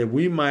 that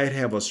we might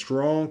have a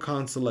strong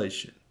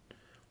consolation.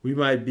 We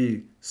might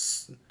be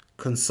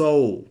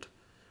consoled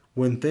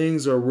when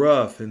things are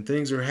rough and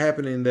things are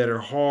happening that are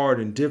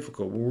hard and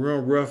difficult. When we're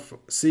on rough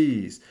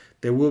seas,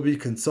 that we'll be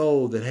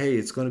consoled that, hey,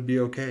 it's going to be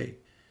okay.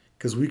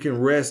 because we can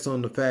rest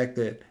on the fact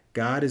that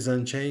God is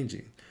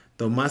unchanging.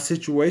 Though my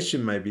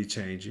situation might be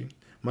changing,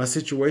 my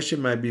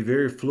situation might be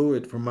very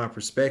fluid from my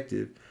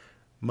perspective,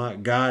 my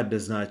God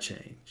does not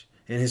change.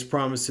 And his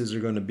promises are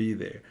going to be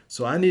there.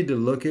 So I need to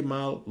look at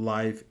my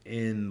life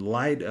in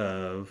light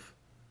of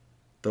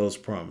those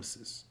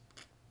promises.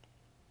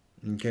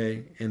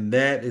 Okay? And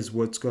that is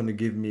what's going to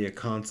give me a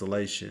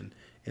consolation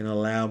and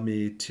allow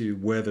me to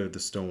weather the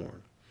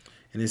storm.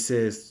 And it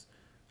says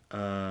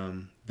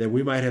that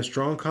we might have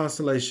strong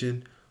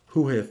consolation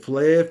who have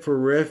fled for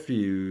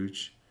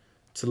refuge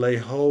to lay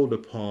hold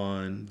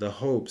upon the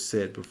hope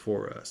set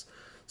before us.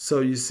 So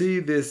you see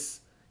this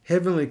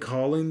heavenly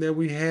calling that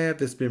we have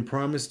that's been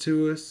promised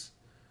to us,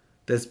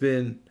 that's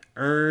been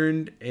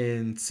earned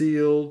and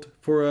sealed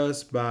for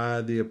us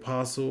by the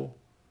apostle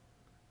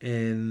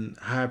and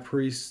high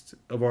priest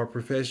of our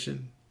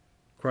profession,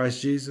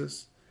 Christ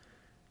Jesus.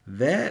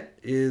 That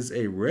is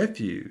a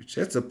refuge.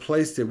 That's a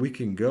place that we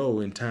can go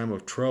in time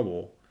of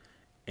trouble,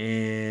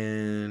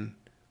 and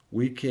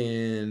we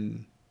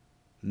can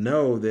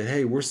know that,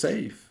 hey, we're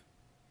safe.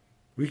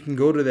 We can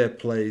go to that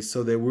place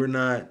so that we're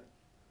not,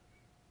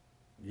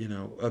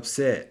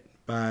 upset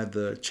by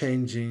the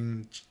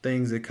changing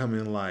things that come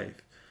in life.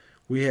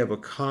 We have a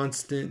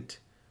constant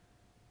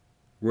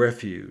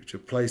refuge, a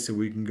place that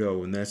we can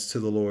go, and that's to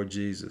the Lord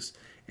Jesus.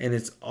 And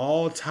it's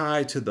all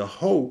tied to the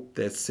hope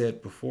that's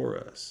set before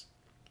us.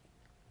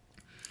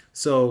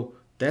 So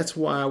that's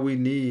why we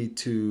need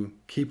to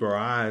keep our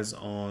eyes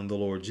on the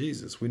Lord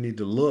Jesus. We need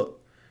to look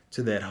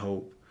to that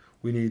hope.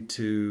 We need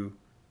to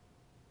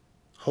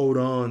hold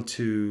on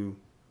to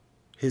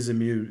his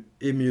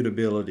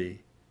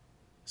immutability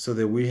so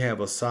that we have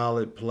a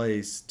solid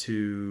place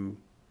to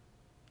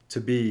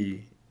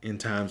be in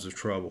times of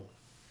trouble.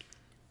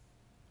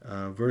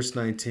 Verse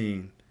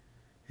 19,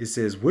 it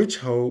says, which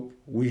hope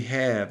we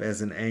have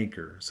as an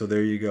anchor. So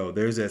there you go.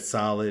 There's that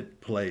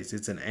solid place.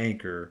 It's an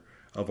anchor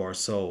of our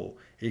soul.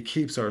 It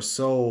keeps our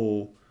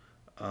soul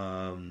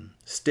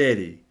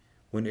steady.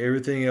 When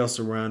everything else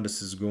around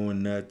us is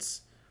going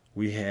nuts,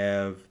 we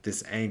have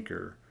this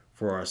anchor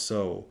for our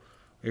soul.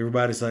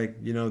 Everybody's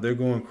like, they're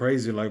going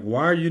crazy. Like,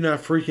 why are you not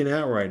freaking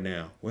out right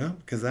now? Well,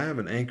 because I have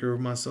an anchor of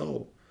my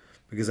soul.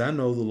 Because I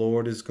know the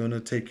Lord is going to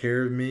take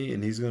care of me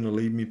and he's going to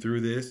lead me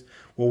through this.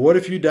 Well, what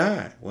if you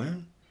die?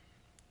 Well,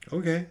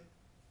 okay.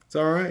 It's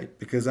all right.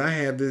 Because I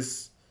have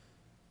this,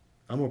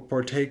 I'm a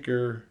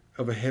partaker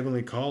of a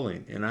heavenly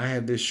calling. And I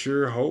have this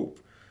sure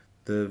hope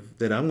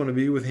that I'm going to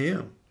be with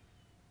him.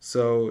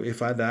 So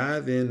if I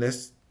die, then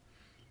that's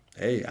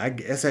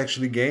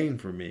actually gain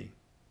for me.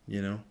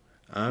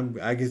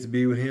 I get to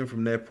be with him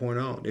from that point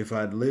on. If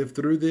I live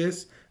through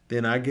this,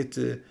 then I get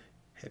to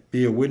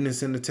be a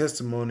witness and a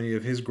testimony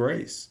of his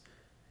grace.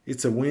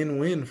 It's a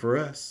win-win for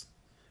us.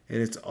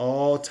 And it's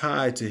all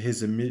tied to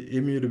his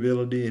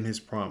immutability and his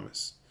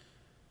promise.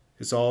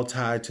 It's all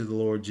tied to the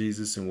Lord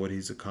Jesus and what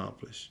he's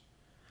accomplished.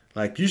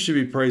 Like, you should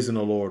be praising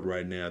the Lord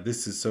right now.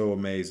 This is so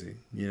amazing,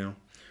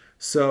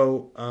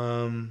 So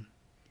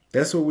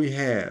that's what we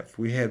have.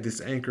 We have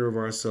this anchor of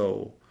our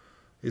soul.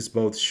 It's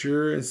both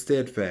sure and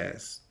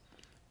steadfast,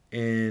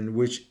 and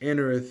which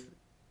entereth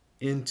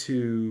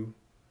into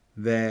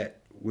that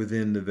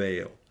within the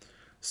veil.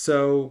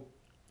 So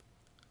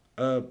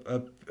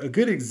a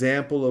good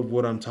example of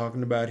what I'm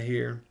talking about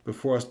here,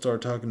 before I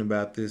start talking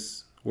about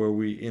this, where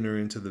we enter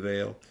into the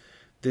veil,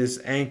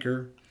 this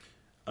anchor,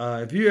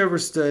 if you ever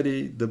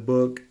study the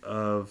book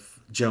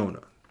of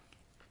Jonah,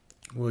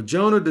 well,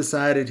 Jonah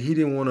decided he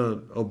didn't want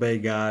to obey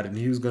God and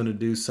he was going to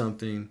do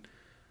something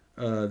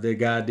that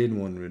God didn't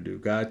want him to do.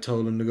 God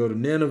told him to go to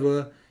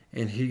Nineveh,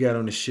 and he got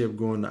on the ship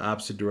going the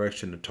opposite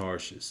direction to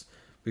Tarshish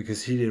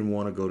because he didn't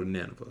want to go to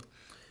Nineveh.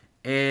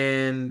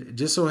 And it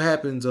just so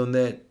happens on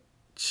that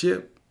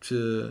ship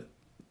to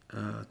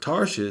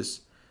Tarshish,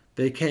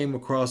 they came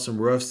across some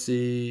rough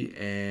sea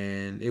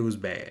and it was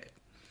bad.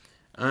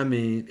 I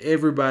mean,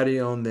 everybody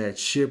on that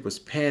ship was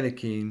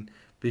panicking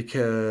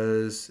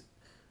because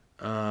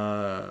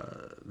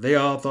they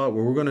all thought,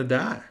 well, we're going to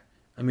die.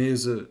 I mean, it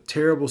was a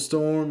terrible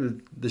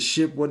storm. The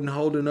ship wasn't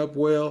holding up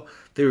well.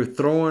 They were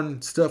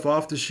throwing stuff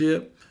off the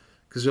ship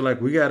because they're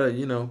like, we got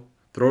to,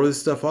 throw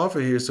this stuff off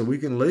of here so we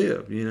can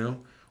live,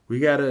 We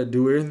got to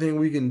do everything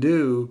we can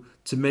do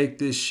to make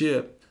this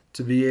ship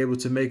to be able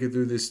to make it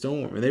through this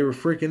storm. And they were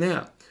freaking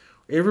out.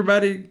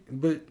 Everybody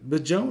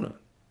but Jonah.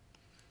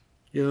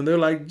 They're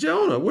like,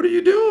 Jonah, what are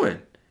you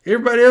doing?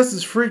 Everybody else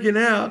is freaking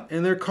out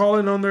and they're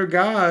calling on their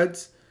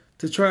gods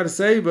to try to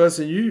save us,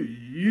 and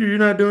you're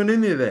not doing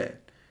any of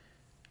that.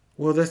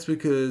 Well, that's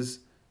because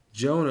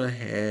Jonah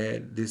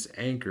had this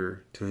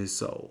anchor to his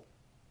soul.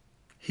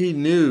 He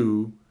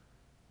knew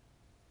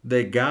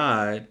that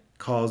God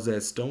caused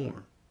that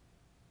storm.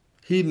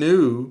 He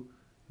knew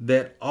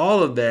that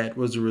all of that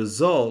was a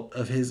result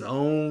of his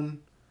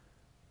own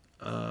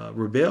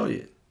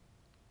rebellion.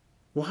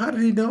 Well, how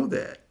did he know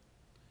that?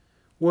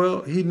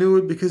 Well, he knew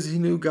it because he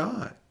knew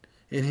God.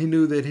 And he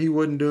knew that he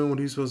wasn't doing what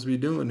he was supposed to be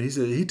doing.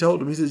 He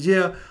told him,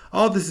 yeah,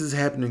 all this is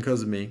happening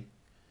because of me.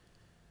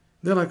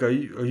 They're like, are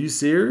you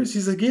serious?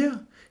 He's like, yeah.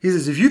 He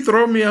says, if you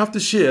throw me off the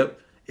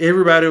ship,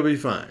 everybody will be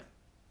fine.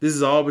 This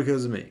is all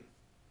because of me.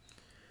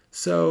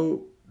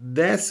 So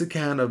that's the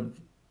kind of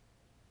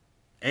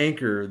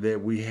anchor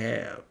that we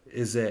have,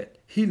 is that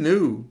he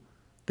knew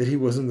that he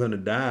wasn't going to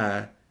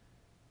die.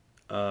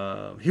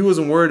 He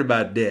wasn't worried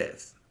about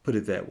death, put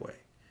it that way.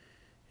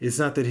 It's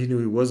not that he knew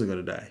he wasn't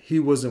going to die. He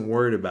wasn't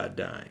worried about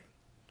dying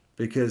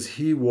because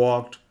he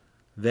walked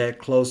that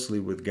closely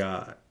with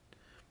God.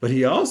 But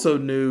he also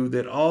knew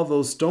that all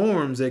those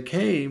storms that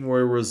came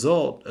were a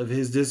result of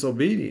his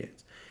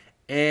disobedience.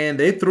 And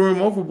they threw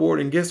him overboard,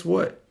 and guess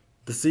what?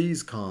 The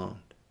seas calmed.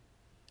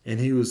 And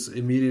he was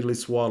immediately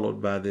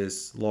swallowed by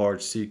this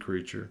large sea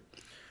creature.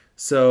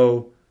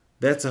 So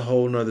that's a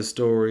whole nother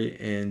story,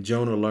 and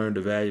Jonah learned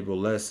a valuable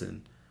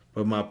lesson.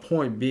 But my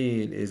point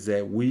being is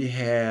that we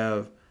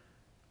have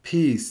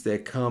peace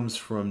that comes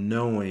from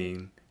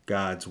knowing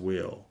God's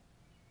will.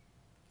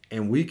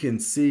 And we can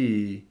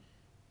see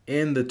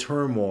in the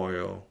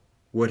turmoil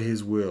what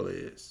his will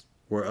is,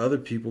 where other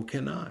people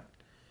cannot.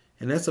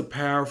 And that's a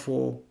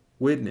powerful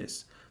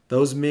witness.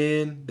 Those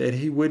men that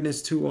he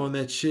witnessed to on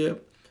that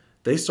ship,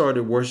 they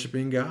started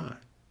worshiping God.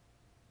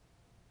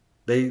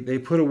 They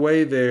put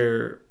away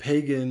their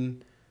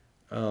pagan,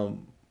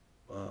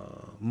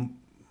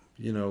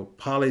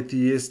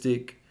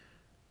 polytheistic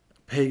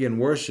pagan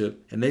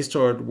worship, and they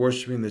started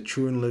worshiping the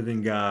true and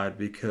living God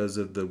because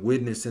of the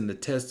witness and the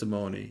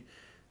testimony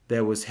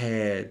that was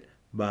had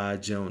by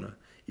Jonah.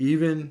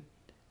 Even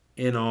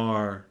in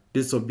our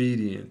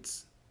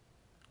disobedience,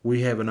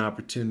 we have an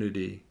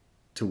opportunity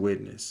to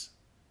witness.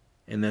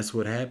 And that's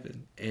what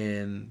happened.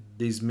 And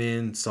these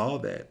men saw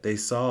that. They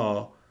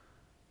saw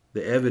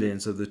the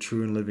evidence of the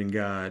true and living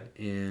God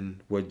in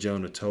what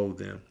Jonah told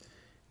them.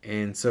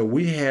 And so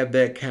we have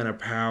that kind of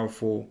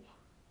powerful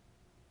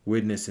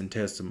witness and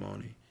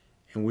testimony.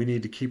 And we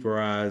need to keep our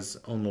eyes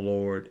on the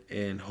Lord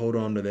and hold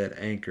on to that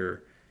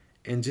anchor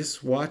and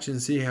just watch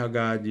and see how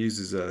God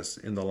uses us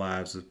in the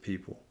lives of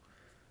people.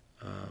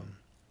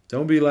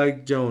 Don't be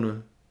like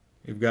Jonah.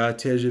 If God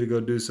tells you to go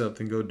do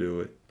something, go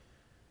do it.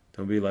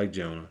 Don't be like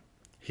Jonah.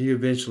 He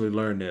eventually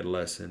learned that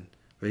lesson,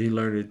 but he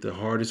learned it the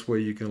hardest way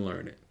you can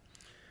learn it.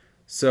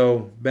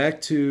 So back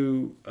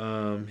to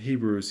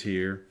Hebrews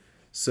here.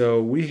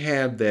 So we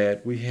have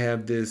that. We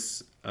have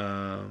this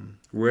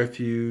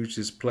refuge,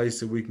 this place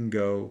that we can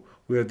go.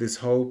 We have this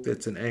hope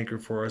that's an anchor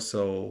for our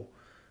soul.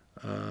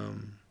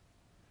 And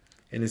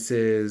it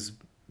says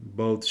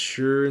both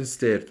sure and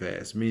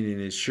steadfast, meaning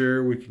it's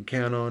sure, we can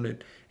count on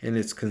it, and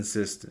it's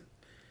consistent,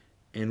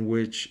 in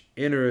which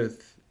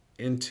entereth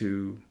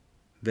into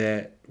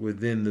that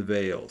within the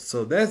veil.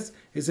 So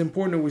it's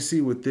important that we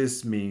see what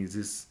this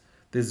means,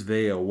 this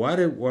veil. Why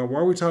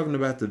are we talking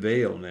about the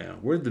veil now?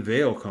 Where did the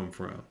veil come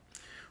from?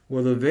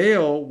 Well, the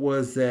veil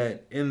was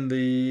that in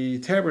the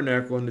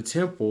tabernacle, in the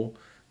temple,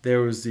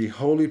 there was the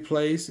holy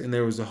place and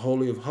there was the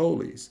holy of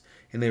holies,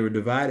 and they were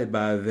divided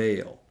by a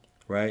veil,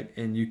 right?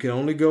 And you can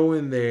only go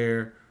in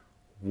there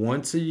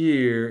once a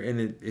year, and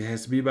it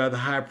has to be by the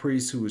high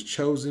priest who was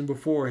chosen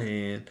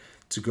beforehand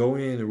to go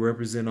in and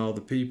represent all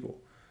the people.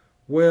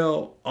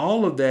 Well,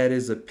 all of that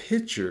is a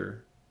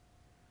picture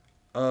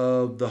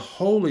of the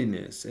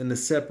holiness and the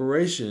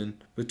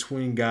separation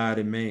between God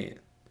and man,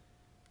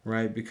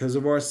 right? Because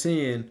of our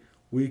sin,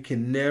 we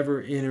can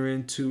never enter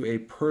into a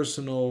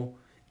personal,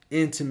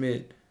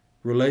 intimate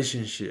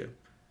relationship.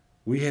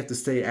 We have to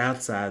stay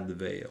outside the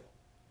veil.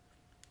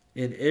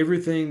 And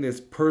everything that's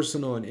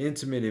personal and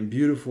intimate and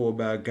beautiful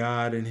about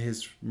God and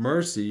his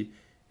mercy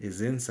is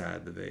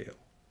inside the veil.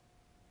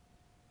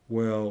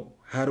 Well,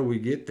 how do we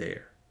get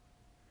there?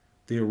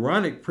 The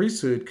Aaronic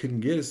priesthood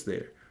couldn't get us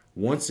there.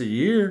 Once a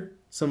year,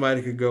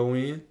 somebody could go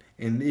in.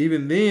 And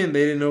even then,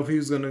 they didn't know if he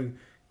was going to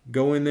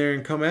go in there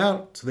and come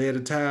out. So they had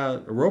to tie a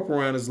rope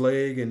around his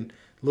leg and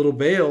a little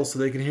bell so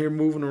they could hear him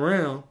moving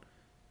around.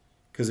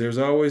 Because there's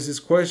always this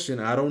question,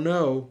 I don't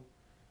know.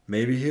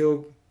 Maybe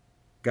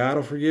God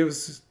will forgive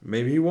us.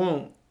 Maybe he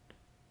won't.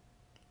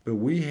 But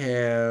we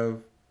have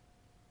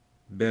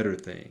better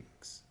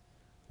things.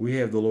 We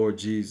have the Lord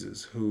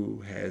Jesus who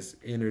has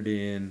entered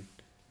in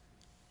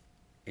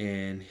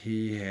and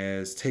he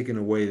has taken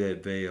away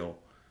that veil.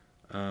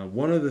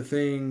 One of the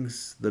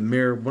things,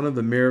 one of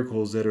the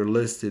miracles that are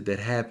listed that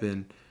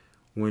happened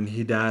when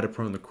he died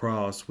upon the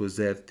cross was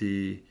that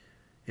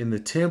in the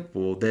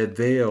temple, that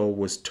veil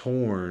was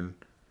torn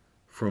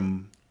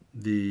from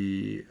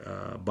the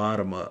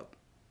bottom up,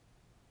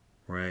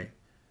 right?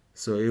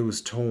 So it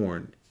was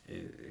torn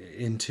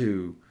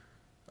into,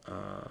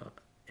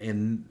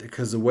 and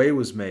because the way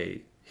was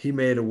made, he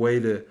made a way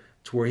to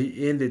where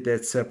he ended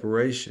that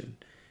separation.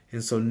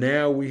 And so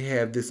now we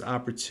have this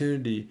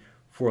opportunity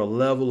for a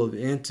level of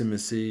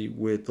intimacy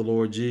with the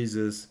Lord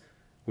Jesus,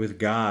 with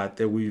God,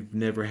 that we've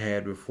never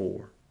had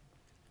before.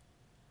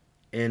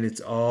 And it's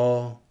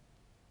all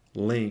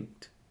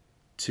linked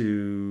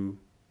to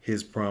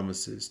his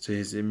promises, to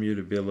his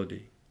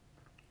immutability.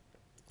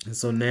 And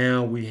so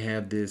now we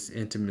have this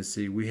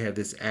intimacy, we have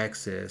this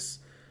access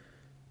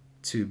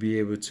to be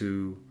able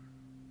to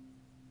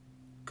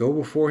go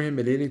before him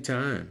at any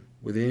time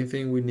with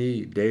anything we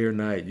need, day or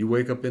night. You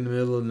wake up in the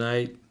middle of the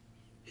night,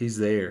 he's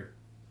there.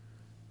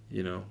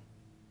 You know,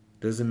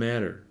 doesn't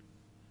matter.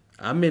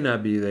 I may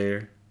not be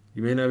there.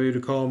 You may not be able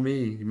to call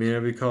me. You may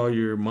not be able to call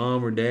your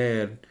mom or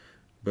dad,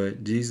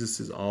 but Jesus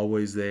is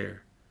always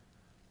there.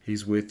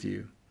 He's with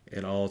you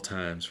at all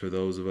times for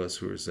those of us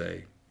who are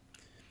saved.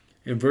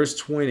 In verse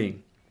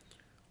 20,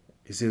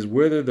 it says,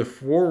 whether the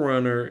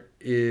forerunner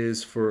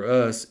is for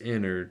us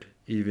entered,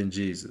 even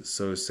Jesus.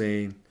 So it's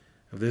saying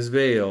of this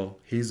veil,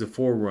 he's the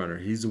forerunner.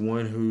 He's the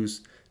one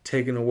who's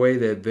taken away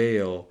that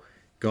veil,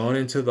 gone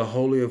into the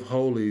Holy of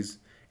Holies,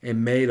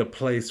 and made a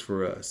place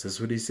for us. That's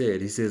what he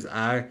said. He says,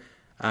 I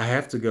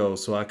have to go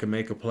so I can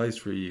make a place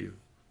for you.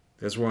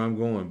 That's where I'm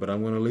going. But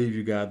I'm going to leave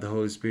you, God, the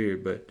Holy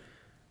Spirit. But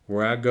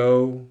where I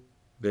go,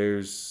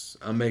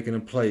 I'm making a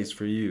place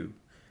for you.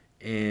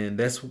 And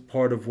that's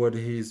part of what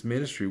his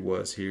ministry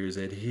was here, is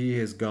that he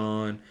has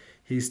gone,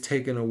 he's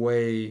taken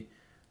away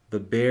the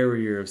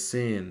barrier of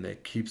sin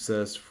that keeps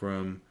us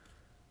from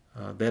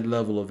that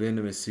level of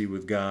intimacy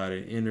with God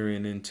and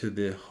entering into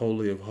the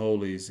Holy of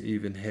Holies,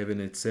 even heaven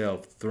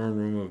itself, throne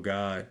room of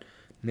God.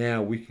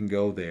 Now we can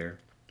go there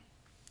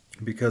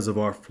because of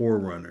our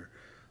forerunner,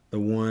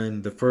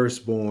 the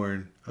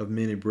firstborn of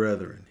many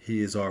brethren. He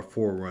is our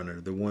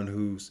forerunner, the one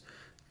who's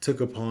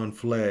took upon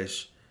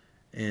flesh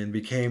and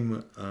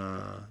became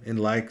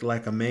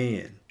like a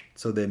man,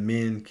 so that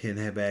men can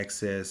have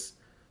access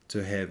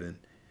to heaven.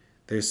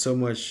 There's so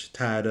much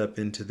tied up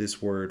into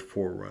this word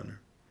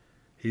forerunner.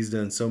 He's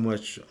done so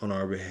much on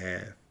our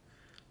behalf.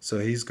 So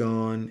he's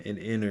gone and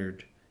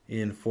entered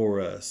in for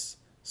us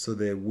so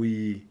that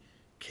we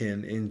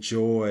can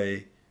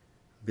enjoy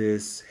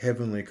this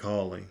heavenly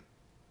calling.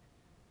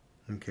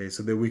 Okay,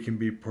 so that we can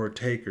be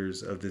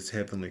partakers of this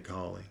heavenly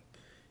calling.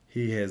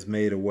 He has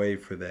made a way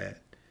for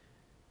that.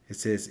 It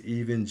says,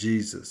 even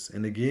Jesus.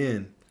 And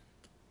again,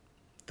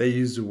 they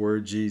use the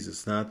word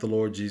Jesus, not the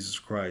Lord Jesus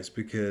Christ,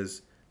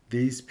 because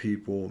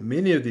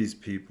many of these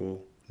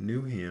people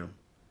knew him.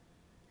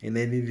 And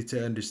they needed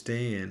to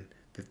understand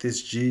that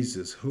this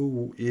Jesus,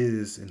 who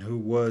is and who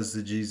was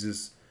the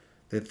Jesus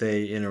that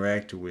they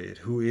interacted with,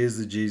 who is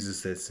the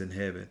Jesus that's in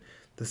heaven,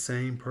 the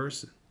same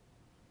person.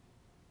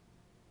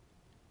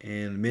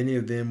 And many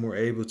of them were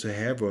able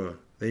to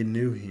they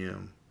knew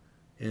him.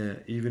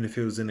 Even if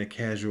it was in a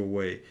casual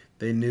way.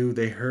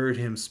 They heard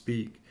him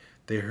speak.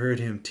 They heard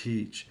him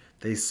teach.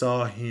 They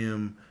saw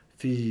him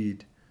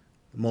feed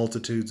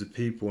multitudes of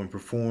people and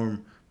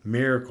perform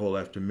miracle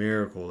after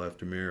miracle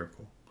after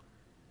miracle.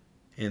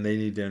 And they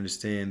need to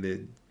understand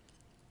that,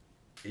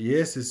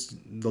 yes, it's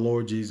the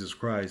Lord Jesus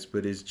Christ,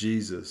 but it's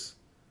Jesus,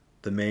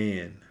 the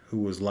man who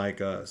was like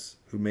us,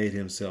 who made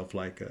himself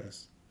like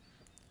us.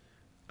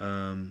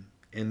 And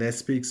that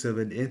speaks of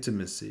an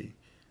intimacy,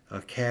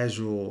 a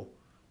casual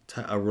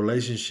a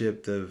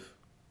relationship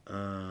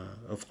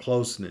of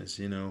closeness.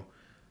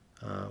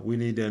 We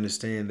need to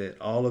understand that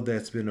all of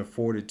that's been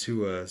afforded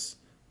to us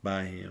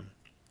by him.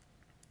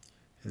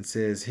 It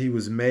says he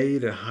was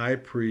made a high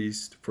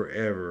priest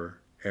forever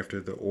after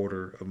the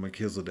order of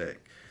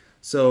Melchizedek.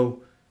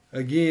 So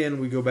again,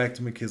 we go back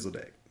to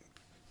Melchizedek.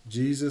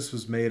 Jesus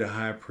was made a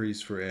high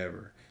priest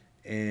forever,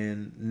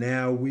 and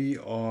now we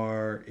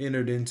are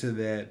entered into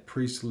that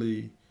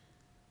priestly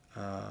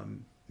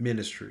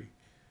ministry.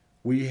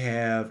 We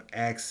have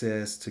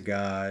access to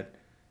God,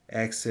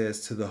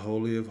 access to the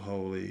Holy of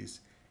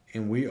Holies,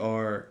 and we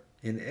are,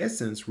 in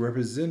essence,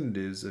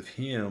 representatives of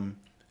him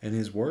and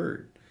his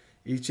word.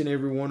 Each and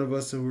every one of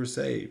us who are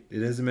saved. It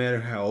doesn't matter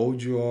how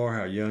old you are,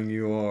 how young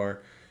you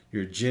are,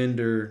 your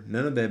gender,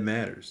 none of that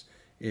matters.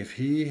 If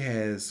he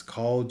has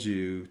called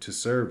you to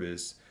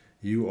service,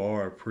 you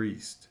are a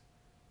priest.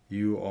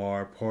 You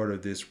are part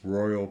of this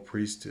royal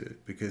priesthood,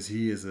 because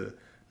he is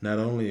not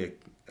only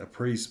a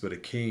priest, but a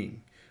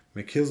king.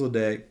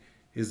 Melchizedek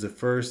is the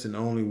first and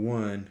only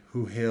one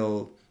who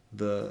held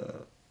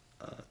the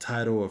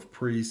title of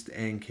priest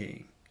and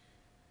king.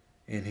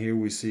 And here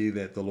we see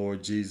that the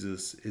Lord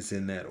Jesus is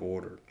in that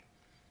order.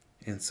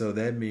 And so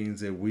that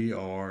means that we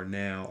are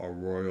now a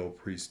royal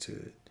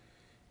priesthood,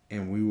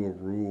 and we will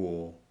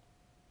rule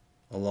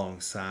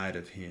alongside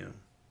of him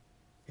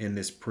in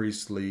this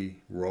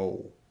priestly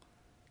role.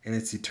 And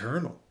it's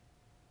eternal.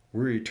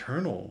 We're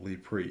eternally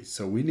priests.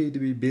 So we need to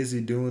be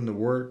busy doing the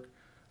work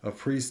of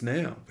priests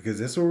now, because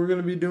that's what we're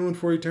going to be doing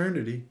for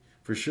eternity,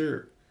 for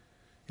sure.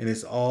 And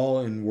it's all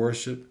in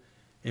worship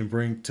and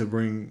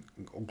bring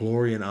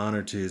glory and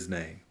honor to his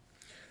name.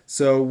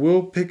 So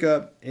we'll pick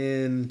up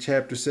in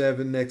chapter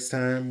 7 next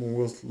time, when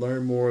we'll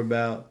learn more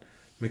about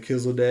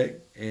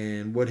Melchizedek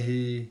and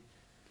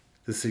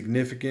the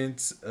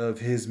significance of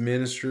his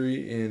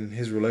ministry and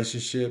his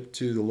relationship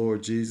to the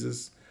Lord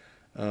Jesus.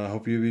 I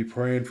hope you'll be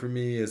praying for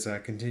me as I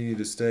continue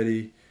to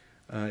study.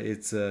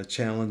 It's a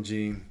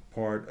challenging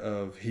part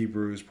of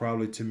Hebrews,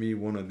 probably to me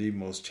one of the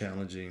most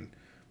challenging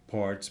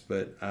parts,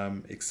 but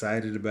I'm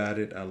excited about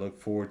it. I look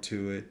forward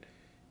to it,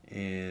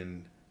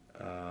 and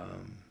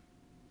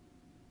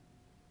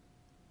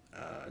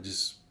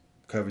just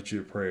covet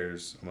your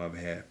prayers on my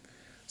behalf.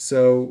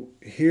 So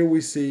here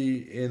we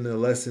see in the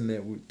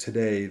lesson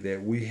today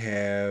that we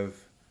have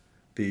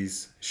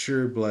these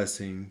sure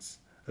blessings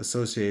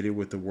associated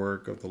with the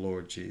work of the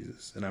Lord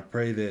Jesus. And I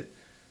pray that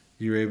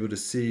you're able to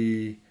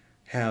see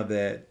how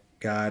that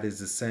God is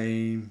the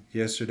same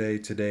yesterday,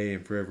 today,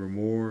 and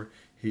forevermore.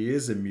 He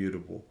is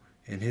immutable,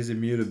 and his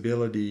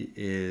immutability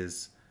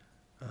is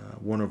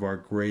one of our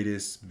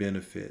greatest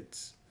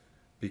benefits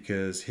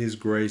because his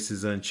grace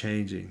is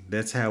unchanging.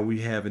 That's how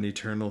we have an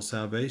eternal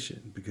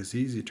salvation, because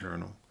he's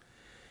eternal.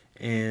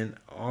 And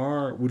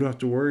we don't have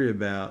to worry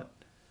about,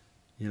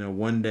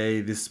 one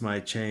day this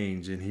might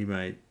change and he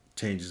might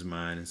change his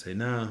mind and say,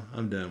 "No,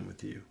 I'm done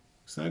with you."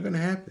 It's not going to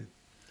happen.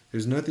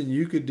 There's nothing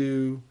you could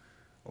do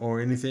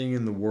or anything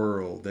in the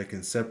world that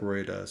can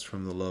separate us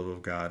from the love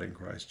of God in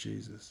Christ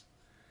Jesus.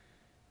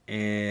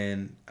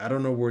 And I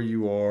don't know where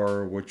you are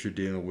or what you're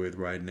dealing with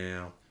right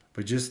now,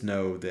 but just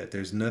know that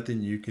there's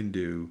nothing you can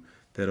do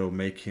that'll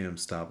make him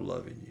stop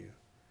loving you.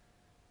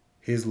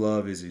 His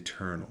love is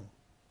eternal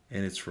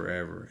and it's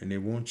forever and it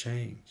won't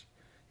change.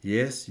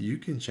 Yes, you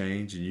can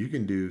change and you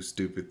can do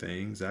stupid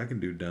things. I can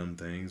do dumb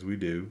things. We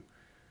do.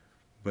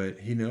 But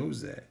he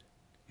knows that.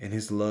 And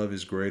his love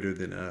is greater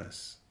than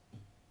us.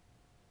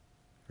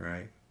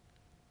 Right?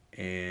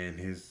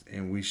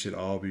 And we should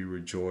all be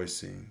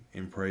rejoicing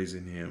and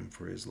praising him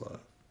for his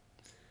love.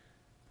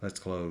 Let's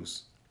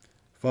close.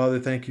 Father,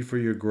 thank you for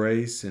your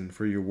grace and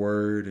for your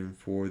word and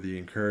for the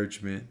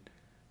encouragement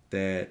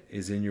that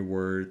is in your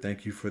word.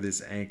 Thank you for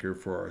this anchor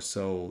for our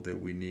soul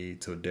that we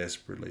need so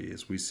desperately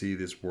as we see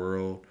this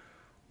world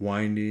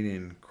winding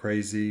in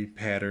crazy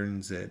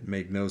patterns that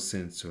make no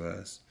sense to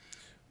us.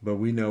 But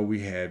we know we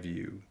have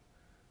you.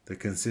 The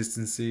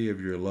consistency of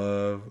your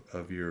love,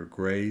 of your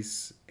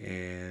grace,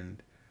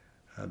 and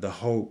the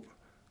hope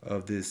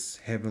of this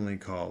heavenly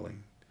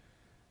calling.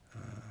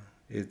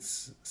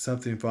 It's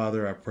something,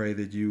 Father, I pray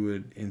that you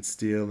would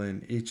instill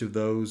in each of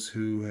those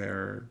who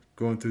are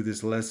going through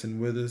this lesson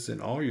with us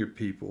and all your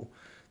people,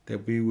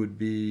 that we would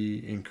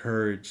be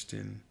encouraged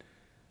and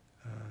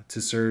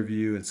to serve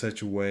you in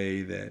such a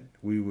way that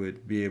we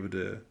would be able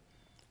to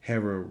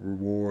have our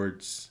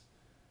rewards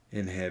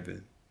in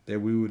heaven, that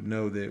we would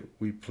know that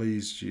we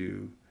pleased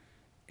you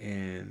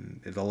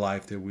in the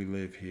life that we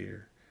live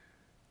here.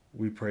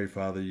 We pray,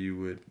 Father, you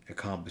would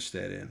accomplish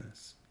that in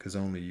us, because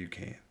only you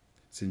can.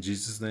 It's in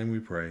Jesus' name we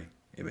pray.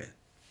 Amen.